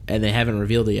 and they haven't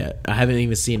revealed it yet. I haven't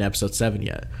even seen Episode 7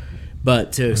 yet.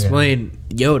 But to explain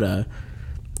Yoda,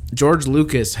 George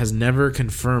Lucas has never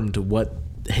confirmed what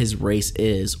his race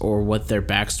is or what their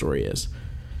backstory is.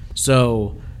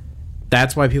 So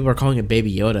that's why people are calling it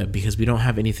Baby Yoda, because we don't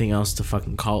have anything else to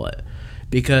fucking call it.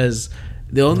 Because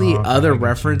the only other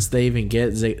reference they even get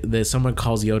is that someone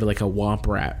calls Yoda like a womp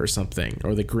rat or something,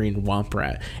 or the green womp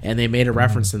rat, and they made a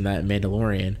reference in that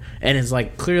Mandalorian, and it's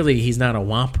like, clearly he's not a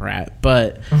womp rat,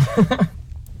 but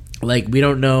like, we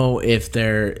don't know if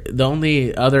they're the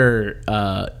only other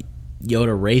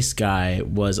Yoda race guy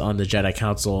was on the Jedi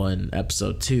Council in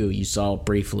Episode 2. You saw it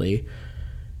briefly.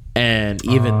 And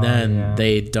even then,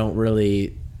 they don't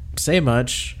really say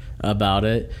much about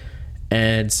it.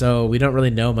 And so we don't really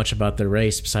know much about their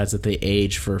race besides that they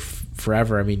age for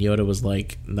forever. I mean, Yoda was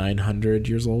like 900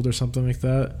 years old or something like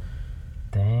that.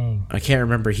 Dang. I can't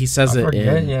remember. He says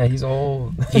yeah, he's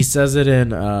old. He says it in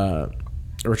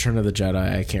Return of the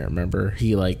Jedi. I can't remember.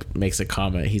 He like makes a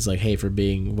comment. He's like, hey, for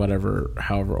being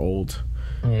however old.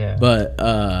 Yeah.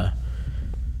 But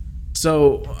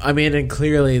so, I mean, and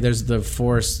clearly there's the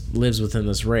Force lives within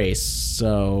this race.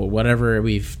 So whatever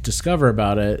we've discovered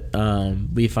about it,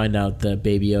 we find out that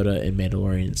Baby Yoda in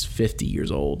Mandalorian is 50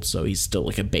 years old. So he's still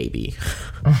like a baby.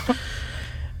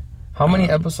 How many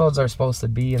episodes are supposed to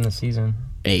be in the season?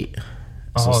 8.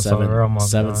 So so we're almost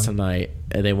seventh done. tonight,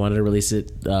 and they wanted to release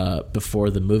it before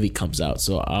the movie comes out.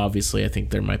 So obviously, I think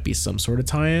there might be some sort of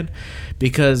tie-in,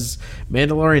 because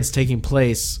Mandalorian's taking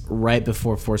place right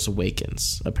before Force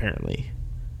Awakens, apparently.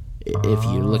 If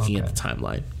you're looking at the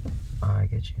timeline, I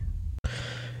get you.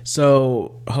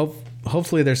 so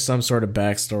hopefully there's some sort of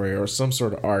backstory or some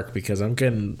sort of arc, because I'm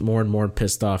getting more and more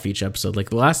pissed off each episode. Like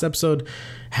the last episode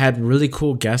had really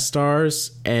cool guest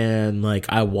stars, and like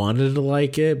I wanted to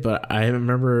like it, but I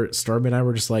remember Stormy and I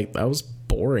were just like, that was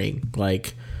boring.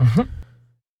 Like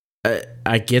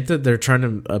I get that they're trying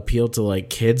to appeal to like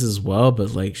kids as well,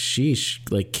 but like sheesh,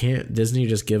 like can't Disney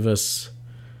just give us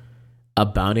a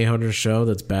bounty hunter show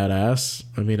that's badass?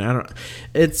 I mean,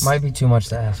 it's might be too much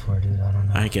to ask for, dude. I don't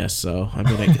know. I guess so. I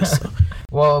mean, I guess so.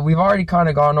 Well, we've already kind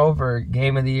of gone over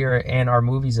Game of the Year and our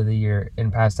Movies of the Year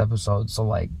in past episodes. So,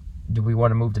 like, do we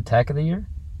want to move to Tech of the Year?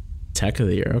 Tech of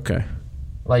the Year, okay.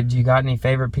 Like, do you got any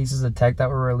favorite pieces of tech that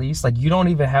were released? Like, you don't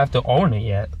even have to own it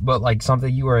yet, but, like,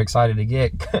 something you were excited to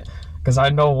get. Because I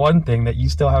know one thing that you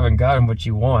still haven't gotten what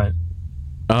you want.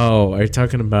 Oh, are you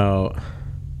talking about...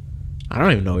 I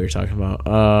don't even know what you're talking about.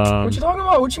 What you talking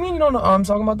about? What you mean you don't know? I'm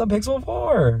talking about the Pixel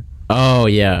 4. Oh,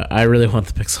 yeah. I really want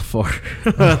the Pixel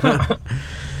 4.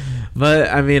 But,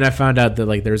 I mean, I found out that,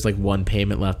 like, there's, like, one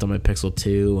payment left on my Pixel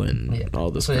 2 and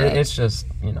all this so crap. it's just,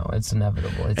 you know, it's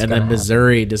inevitable. It's and then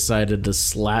Missouri decided to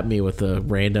slap me with a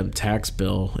random tax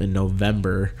bill in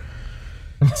November.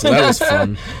 So that was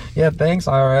fun. Yeah, thanks,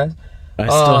 IRS.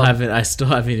 I still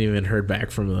haven't even heard back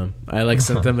from them. I like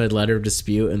sent them a letter of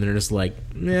dispute, and they're just like,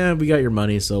 yeah, we got your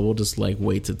money, so we'll just like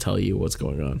wait to tell you what's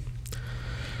going on.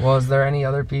 Well, is there any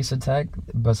other piece of tech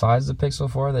besides the Pixel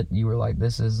 4 that you were like,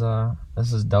 this is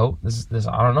dope? This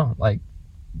I don't know. Like,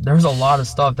 there's a lot of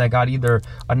stuff that got either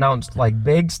announced, like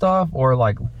big stuff, or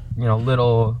like, you know,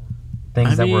 little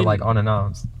things that were like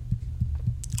unannounced.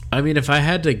 I mean, if I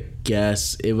had to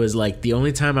guess, it was like the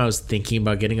only time I was thinking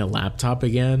about getting a laptop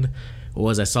again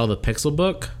was I saw the Pixel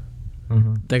Book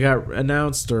that got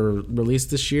announced or released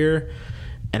this year,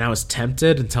 and I was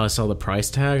tempted until I saw the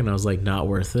price tag, and I was like, not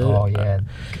worth it. Oh yeah,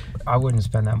 I wouldn't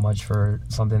spend that much for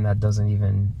something that doesn't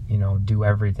even, you know, do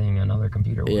everything another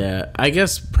computer would. Yeah, I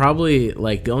guess probably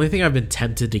like the only thing I've been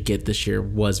tempted to get this year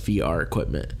was VR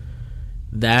equipment.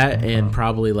 That and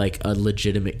probably like a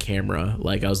legitimate camera.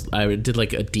 Like I did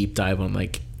like a deep dive on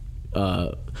like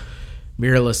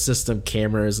mirrorless system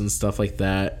cameras and stuff like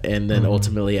that, and then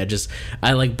ultimately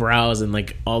I like browse, and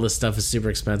like all this stuff is super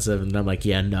expensive, and I'm like,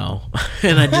 yeah, no.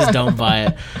 And I just don't buy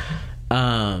it.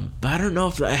 But I don't know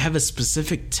if I have a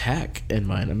specific tech in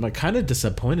mind. I'm like kind of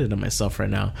disappointed in myself right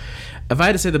now. If I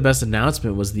had to say the best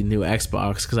announcement was the new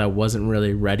Xbox, because I wasn't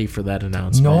really ready for that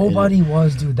announcement. Nobody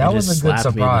was, dude. That was a good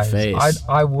surprise. Me in the face.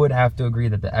 I would have to agree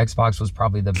that the Xbox was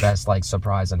probably the best like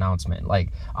surprise announcement.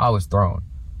 Like, I was thrown.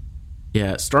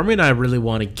 Yeah, Stormy and I really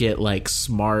want to get like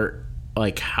smart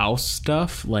like house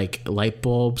stuff, like light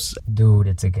bulbs. Dude,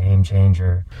 it's a game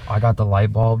changer. I got the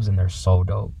light bulbs and they're so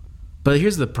dope. But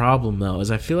here's the problem though,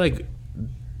 is I feel like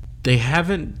they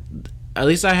haven't, at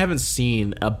least I haven't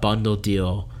seen a bundle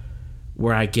deal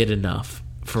where I get enough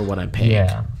for what I'm paying.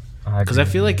 Yeah. Because I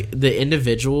feel like the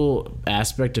individual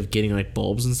aspect of getting like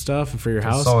bulbs and stuff for your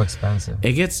house, it's so expensive.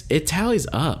 It tallies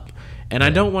up. And I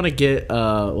don't want to get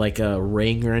like a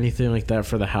ring or anything like that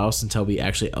for the house until we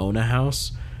actually own a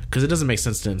house, because it doesn't make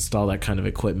sense to install that kind of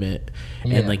equipment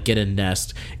and like get a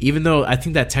Nest. Even though I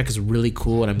think that tech is really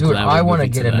cool, and I'm glad I want to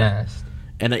get a Nest.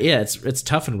 And yeah, it's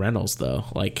tough in rentals though.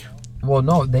 Like, well,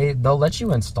 no, they'll let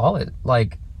you install it,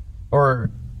 like,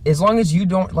 or as long as you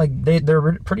don't like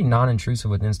they're pretty non-intrusive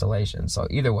with installation. So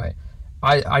either way.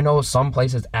 I know some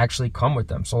places actually come with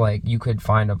them. So, like, you could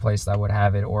find a place that would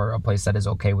have it, or a place that is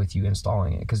okay with you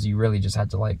installing it, because you really just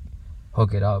had to, like,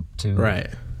 hook it up to...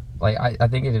 Right. Like, I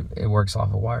think it works off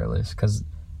of wireless, because...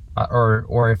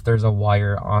 Or if there's a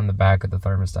wire on the back of the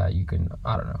thermostat, you can...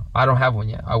 I don't know. I don't have one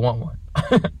yet. I want one.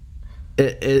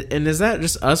 And is that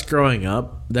just us growing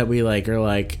up that we like are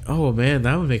like, oh man,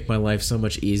 that would make my life so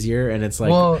much easier? And it's like,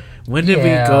 well, when did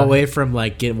we go away from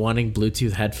like wanting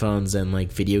Bluetooth headphones and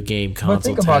like video game console? But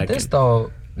think about this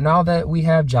though. Now that we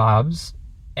have jobs,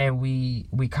 and we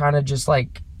kind of just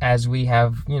like, as we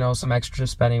have, you know, some extra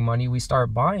spending money, we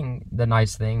start buying the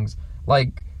nice things.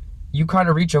 Like, you kind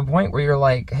of reach a point where you're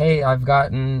like, hey, I've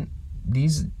gotten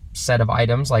these set of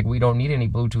items. Like, we don't need any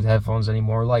Bluetooth headphones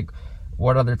anymore. Like,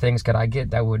 what other things could I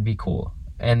get that would be cool?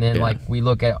 And then like we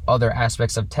look at other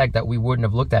aspects of tech that we wouldn't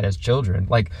have looked at as children.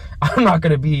 Like, I'm not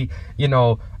going to be, you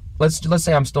know, let's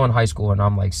say I'm still in high school and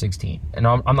I'm like 16, and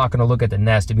I'm not gonna look at the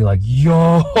Nest and be like,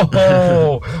 yo,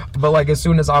 but like as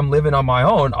soon as I'm living on my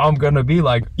own, I'm gonna be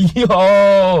like,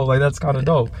 yo, like that's kind of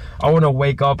dope. I want to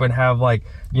wake up and have like,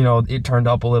 you know, it turned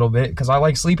up a little bit because I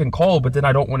like sleeping cold, but then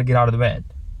I don't want to get out of the bed.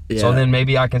 Yeah. So then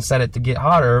maybe I can set it to get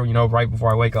hotter, you know, right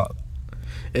before I wake up.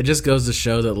 It just goes to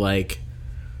show that like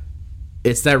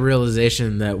it's that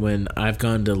realization that when I've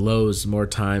gone to Lowe's more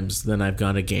times than I've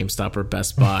gone to GameStop or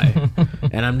Best Buy,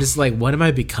 and I'm just like, what am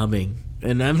I becoming?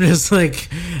 And I'm just like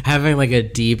having like a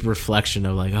deep reflection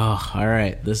of like, oh, all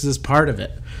right, this is part of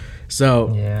it.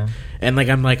 So, yeah. And like,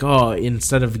 I'm like, oh,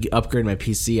 instead of upgrading my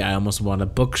PC, I almost want a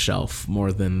bookshelf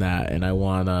more than that. And I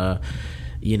want to,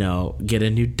 you know, get a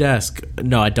new desk.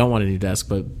 No, I don't want a new desk,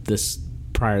 but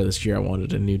prior to this year, I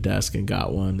wanted a new desk and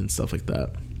got one and stuff like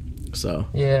that. So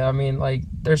yeah, I mean, like,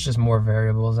 there's just more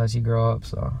variables as you grow up,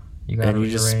 so you gotta and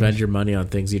you just spend your money on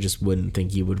things you just wouldn't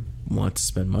think you would want to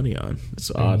spend money on.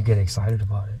 It's odd. You get excited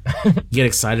about it. You get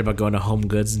excited about going to Home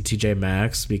Goods and TJ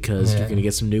Maxx because you're gonna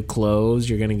get some new clothes,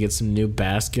 you're gonna get some new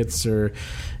baskets, or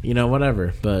you know,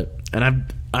 whatever.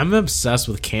 And I'm obsessed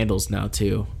with candles now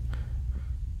too.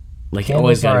 Like,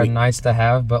 candles are nice to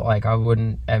have, but like I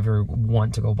wouldn't ever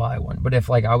want to go buy one. But if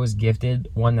like I was gifted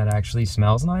one that actually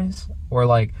smells nice, or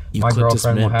like my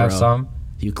girlfriend will have some.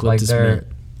 Eucalyptus mint.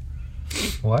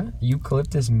 What?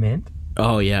 Eucalyptus mint?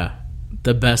 Oh yeah,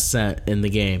 the best scent in the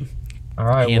game. All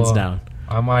right, hands down.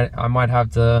 I might have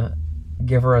to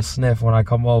give her a sniff when I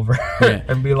come over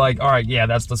and be like, all right, yeah,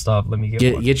 that's the stuff. Let me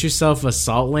get one. Get yourself a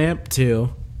salt lamp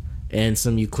too. And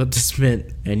some eucalyptus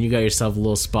mint, and you got yourself a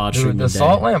little spa treatment. The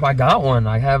salt lamp, I got one.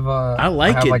 I have I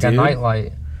like like dude. A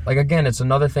nightlight. Like again, it's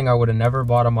another thing I would have never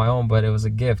bought on my own, but it was a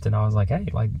gift, and I was like, hey,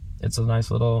 like it's a nice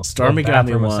little Stormy got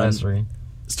me one. Accessory.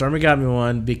 Stormy got me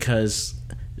one because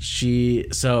she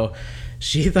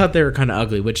thought they were kind of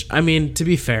ugly, which I mean, to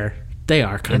be fair, they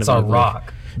are kind of ugly. It's a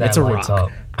rock. It's a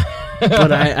rock.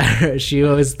 But she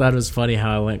always thought it was funny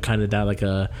how I went kind of down like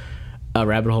a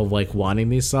rabbit hole of like wanting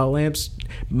these salt lamps,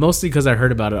 mostly because I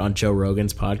heard about it on Joe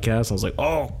Rogan's podcast. I was like,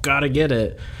 oh, gotta get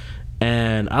it,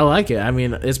 and I like it. I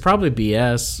mean, it's probably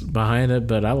BS behind it,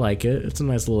 but I like it. It's a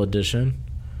nice little addition.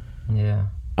 Yeah.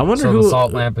 I wonder so the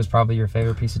salt lamp is probably your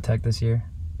favorite piece of tech this year.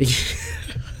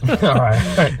 All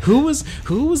right. Who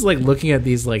was like looking at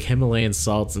these like Himalayan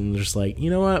salts and just like, you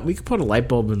know what, we could put a light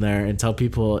bulb in there and tell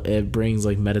people it brings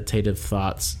like meditative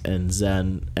thoughts and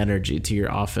Zen energy to your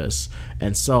office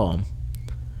and sell them.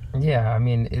 Yeah, I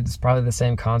mean, it's probably the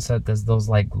same concept as those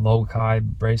like low-kai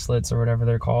bracelets or whatever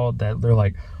they're called, that they're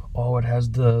like, oh, it has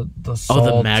the salt.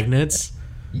 Oh, the magnets?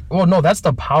 Well, no, that's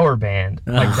the power band.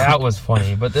 Like that was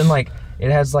funny. But then like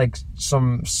it has like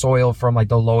some soil from like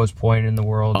the lowest point in the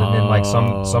world, and then like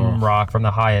some rock from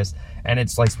the highest, and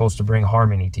it's like supposed to bring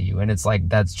harmony to you, and it's like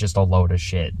that's just a load of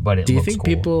shit. But it looks cool. Do you think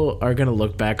people are gonna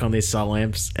look back on these salt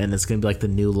lamps and it's gonna be like the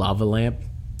new lava lamp?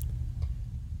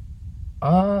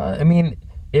 I mean,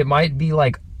 it might be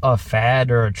like a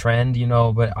fad or a trend, you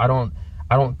know, but I don't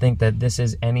think that this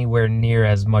is anywhere near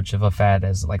as much of a fad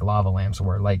as like lava lamps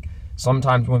were. Like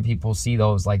sometimes when people see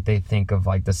those, like they think of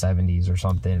like the 70s or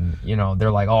something, you know,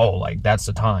 they're like, oh, like that's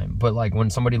the time. But like when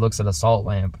somebody looks at a salt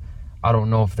lamp, I don't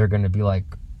know if they're gonna be like,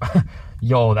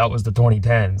 yo, that was the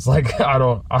 2010s. Like I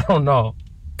don't know.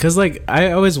 Cause like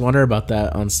I always wonder about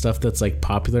that on stuff that's like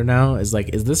popular now. Is like,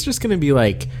 is this just gonna be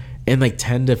like in like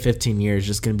 10 to 15 years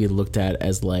just gonna be looked at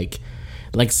as like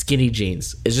skinny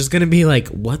jeans? It's just gonna be like,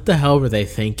 what the hell were they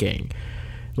thinking?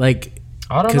 Like,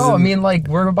 I don't know. I mean, like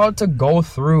we're about to go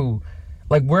through,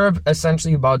 like we're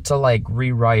essentially about to like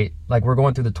rewrite, like we're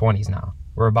going through the 20s now.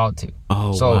 We're about to.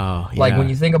 Oh, so, wow. Yeah. Like when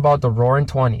you think about the Roaring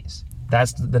 20s,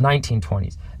 that's the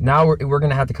 1920s. Now we're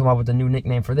gonna have to come up with a new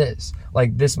nickname for this.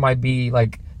 Like this might be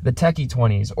like the techie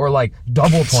 20s or like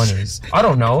double 20s. I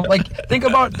don't know. Like think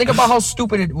about how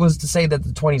stupid it was to say that the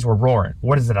 20s were roaring.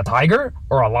 What is it, a tiger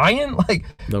or a lion? Like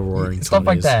the roaring stuff 20s.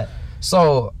 Like that.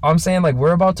 So I'm saying like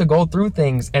we're about to go through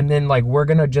things, and then like we're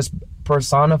gonna just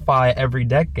personify every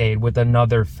decade with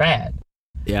another fad.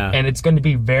 Yeah. And it's going to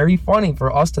be very funny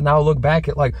for us to now look back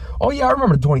at like, oh yeah, I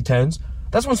remember the 2010s.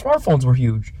 That's when smartphones were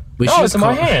huge. It's in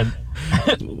my hand.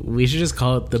 We should just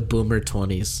call it the Boomer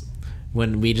 20s.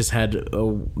 When we just had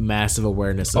a massive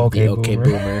awareness of okay, the OK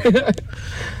Boomer.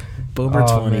 Boomer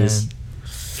 20s.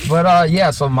 Man. But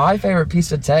yeah, so my favorite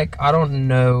piece of tech, I don't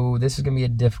know. This is going to be a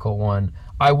difficult one.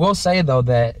 I will say though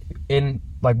that in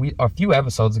like several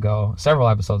episodes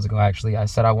ago actually, I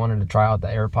said I wanted to try out the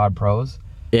AirPod Pros.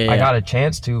 Yeah. I got a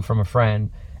chance to from a friend,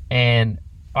 and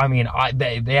I mean,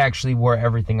 they actually were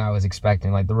everything I was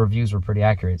expecting. Like the reviews were pretty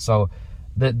accurate. So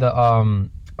the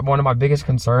one of my biggest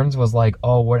concerns was like,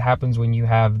 oh, what happens when you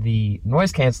have the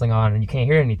noise canceling on and you can't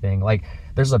hear anything? Like,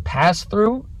 there's a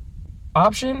pass-through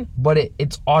option, but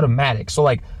it's automatic. So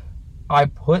like, I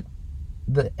put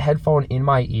the headphone in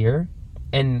my ear,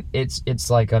 and it's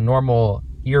like a normal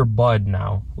earbud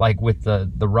now, like with the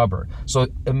rubber. So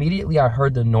immediately I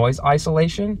heard the noise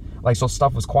isolation, like, so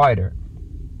stuff was quieter.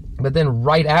 But then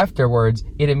right afterwards,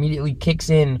 it immediately kicks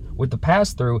in with the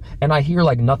pass-through, and I hear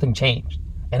like nothing changed.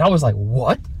 And I was like,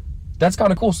 what? That's kind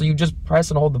of cool. So you just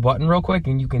press and hold the button real quick,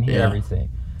 and you can hear everything.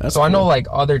 That's so cool. I know like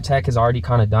other tech has already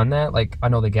kind of done that. Like, I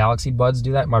know the Galaxy Buds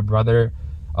do that. My brother,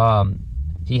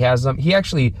 he has them.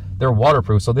 They're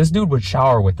waterproof. So this dude would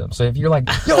shower with them. So if you're like,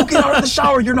 yo, get out of the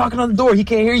shower, you're knocking on the door, he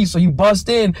can't hear you. So you bust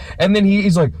in, and then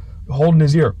he's like holding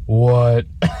his ear. What?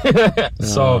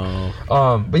 So,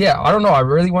 but yeah, I don't know. I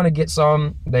really want to get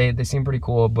some. They seem pretty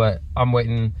cool, but I'm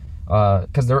waiting.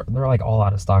 Because they're like all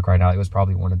out of stock right now. It was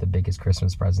probably one of the biggest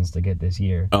Christmas presents to get this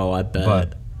year. Oh, I bet.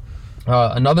 But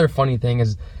another funny thing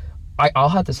is, I'll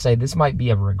have to say this might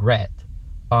be a regret.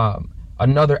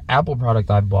 Another Apple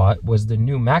product I bought was the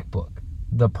new MacBook,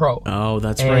 the Pro. Oh,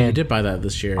 that's right. You did buy that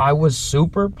this year. I was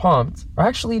super pumped. Or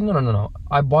actually, no.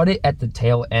 I bought it at the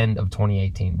tail end of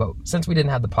 2018. But since we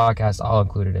didn't have the podcast, I'll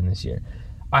include it in this year.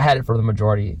 I had it for the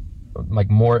majority,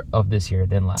 like more of this year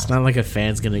than last. It's not like a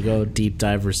fan's gonna go deep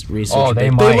dive research. Oh,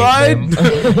 they lied.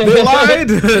 They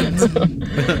lied.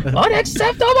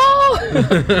 Unacceptable.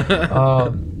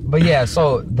 But yeah,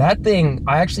 so that thing,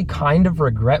 I actually kind of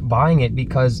regret buying it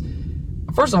because,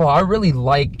 first of all, I really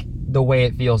like the way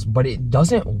it feels, but it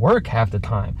doesn't work half the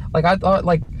time. Like, I thought,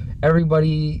 like,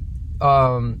 everybody,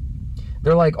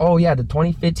 they're like, oh yeah, the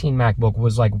 2015 MacBook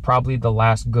was like probably the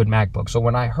last good MacBook. So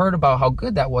when I heard about how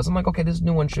good that was, I'm like, okay, this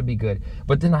new one should be good.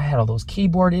 But then I had all those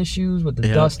keyboard issues with the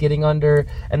dust getting under,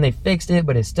 and they fixed it,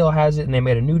 but it still has it, and they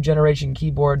made a new generation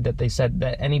keyboard that they said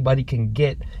that anybody can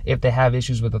get if they have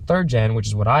issues with the third gen, which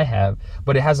is what I have,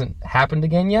 but it hasn't happened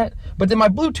again yet. But then my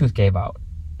Bluetooth gave out,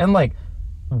 and like,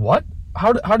 what?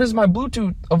 How does my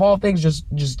Bluetooth, of all things,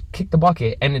 just kick the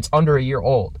bucket, and it's under a year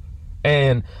old?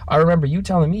 And I remember you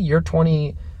telling me your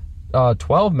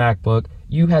 2012 MacBook,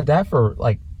 you had that for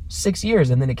like 6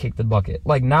 years, and then it kicked the bucket.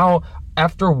 Like, now,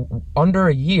 after under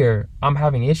a year, I'm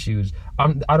having issues.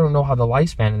 I don't know how the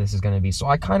lifespan of this is going to be, so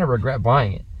I kind of regret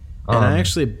buying it. And I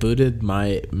actually booted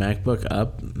my MacBook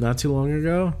up not too long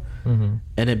ago, and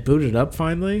it booted up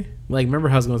finally. Like, remember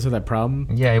how I was going through that problem?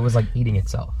 Yeah, it was like eating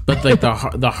itself. But like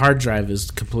the hard drive is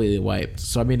completely wiped.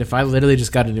 So I mean, if I literally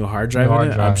just got a new hard drive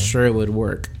in it, I'm sure it would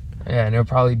work. Yeah, and it'll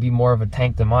probably be more of a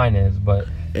tank than mine is, but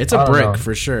it's a brick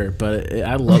for sure. But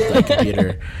I love that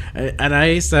computer, and I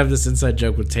used to have this inside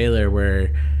joke with Taylor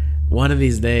where one of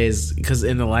these days, because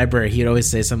in the library he'd always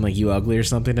say something like "you ugly" or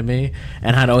something to me,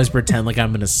 and I'd always pretend like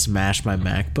I'm gonna smash my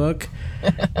MacBook.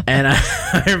 And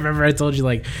I remember I told you,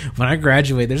 like, when I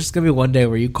graduate, there's just gonna be one day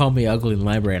where you call me ugly in the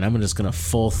library, and I'm just gonna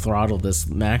full throttle this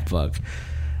MacBook.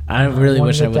 I really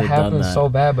wish I would have done that. So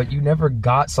bad, but you never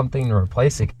got something to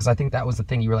replace it, because I think that was the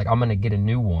thing. You were like, I'm going to get a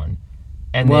new one,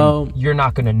 and then you're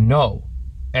not going to know,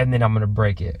 and then I'm going to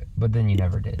break it, but then you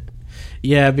never did.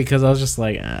 Yeah, because I was just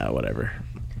like, whatever.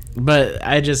 But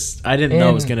I didn't know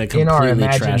it was going to completely trash. In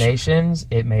our imaginations,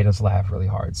 it made us laugh really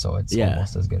hard, so it's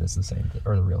almost as good as the same thing,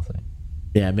 or the real thing.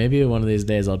 Yeah, maybe one of these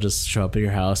days I'll just show up at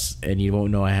your house, and you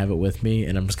won't know I have it with me,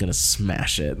 and I'm just going to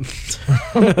smash it.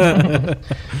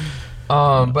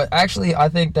 But actually, I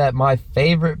think that my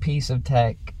favorite piece of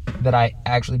tech that I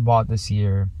actually bought this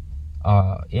year,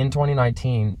 in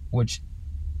 2019, which,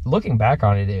 looking back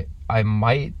on it, I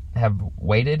might have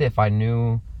waited if I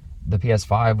knew the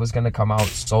PS5 was going to come out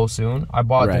so soon. I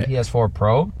bought the PS4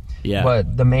 Pro,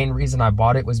 but the main reason I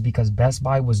bought it was because Best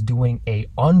Buy was doing a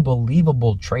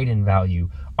unbelievable trade-in value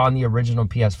on the original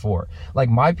PS4. Like,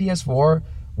 my PS4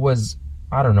 was,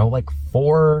 I don't know, like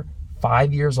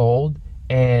 4-5 years old,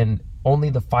 and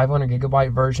only the 500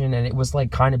 gigabyte version, and it was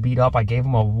like kind of beat up. I gave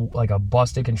him a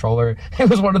busted controller. It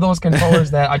was one of those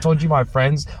controllers that I told you my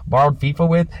friends borrowed FIFA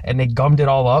with, and they gummed it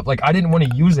all up. Like, I didn't want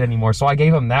to use it anymore, so I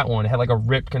gave him that one. It had like a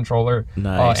ripped controller,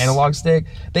 analog stick.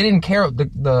 They didn't care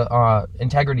the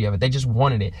integrity of it. They just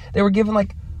wanted it. They were giving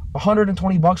like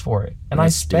 $120 for it, and I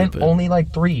spent only like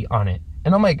 $3 on it.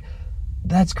 And I'm like,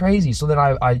 that's crazy. So then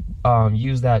I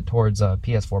used that towards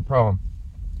PS4 Pro,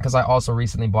 because I also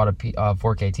recently bought a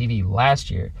 4K TV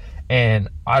last year, and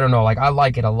I don't know, like, I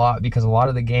like it a lot because a lot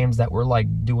of the games that were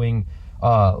like doing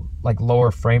like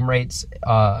lower frame rates,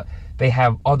 they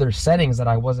have other settings that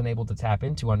I wasn't able to tap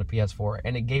into on the PS4,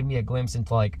 and it gave me a glimpse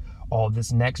into like, oh,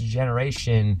 this next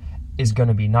generation is going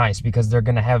to be nice because they're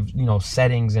going to have, you know,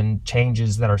 settings and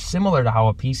changes that are similar to how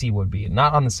a PC would be,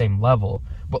 not on the same level,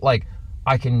 but like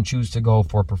I can choose to go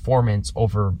for performance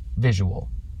over visual,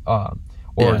 or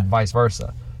vice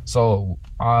versa. So,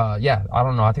 yeah, I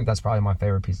don't know. I think that's probably my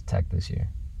favorite piece of tech this year.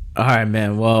 All right,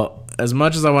 man. Well, as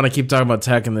much as I want to keep talking about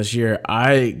tech in this year,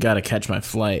 I got to catch my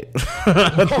flight.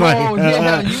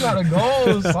 Yeah, you got to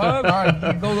go, son. All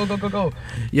right, go.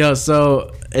 Yo,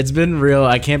 so it's been real.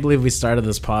 I can't believe we started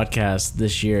this podcast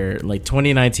this year. Like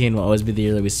 2019 will always be the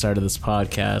year that we started this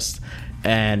podcast.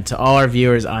 And to all our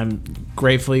viewers, I'm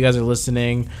grateful you guys are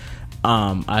listening.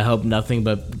 I hope nothing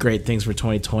but great things for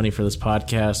 2020 for this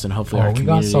podcast, and hopefully our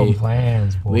community. We got some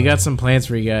plans, boy. We got some plans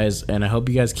for you guys, and I hope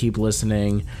you guys keep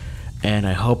listening. And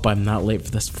I hope I'm not late for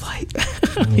this flight.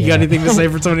 You got anything to say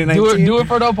for 2019? Do it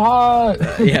for the pod.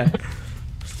 Yeah.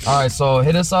 All right, so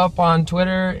hit us up on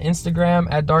Twitter, Instagram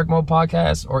at Dark Mode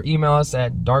Podcast, or email us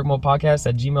at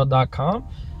darkmodepodcast@gmail.com,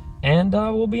 and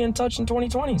we'll be in touch in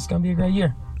 2020. It's gonna be a great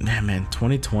year. Yeah, man,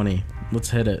 2020. Let's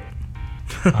hit it.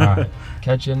 All right,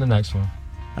 catch you in the next one.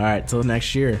 All right, till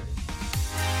next year.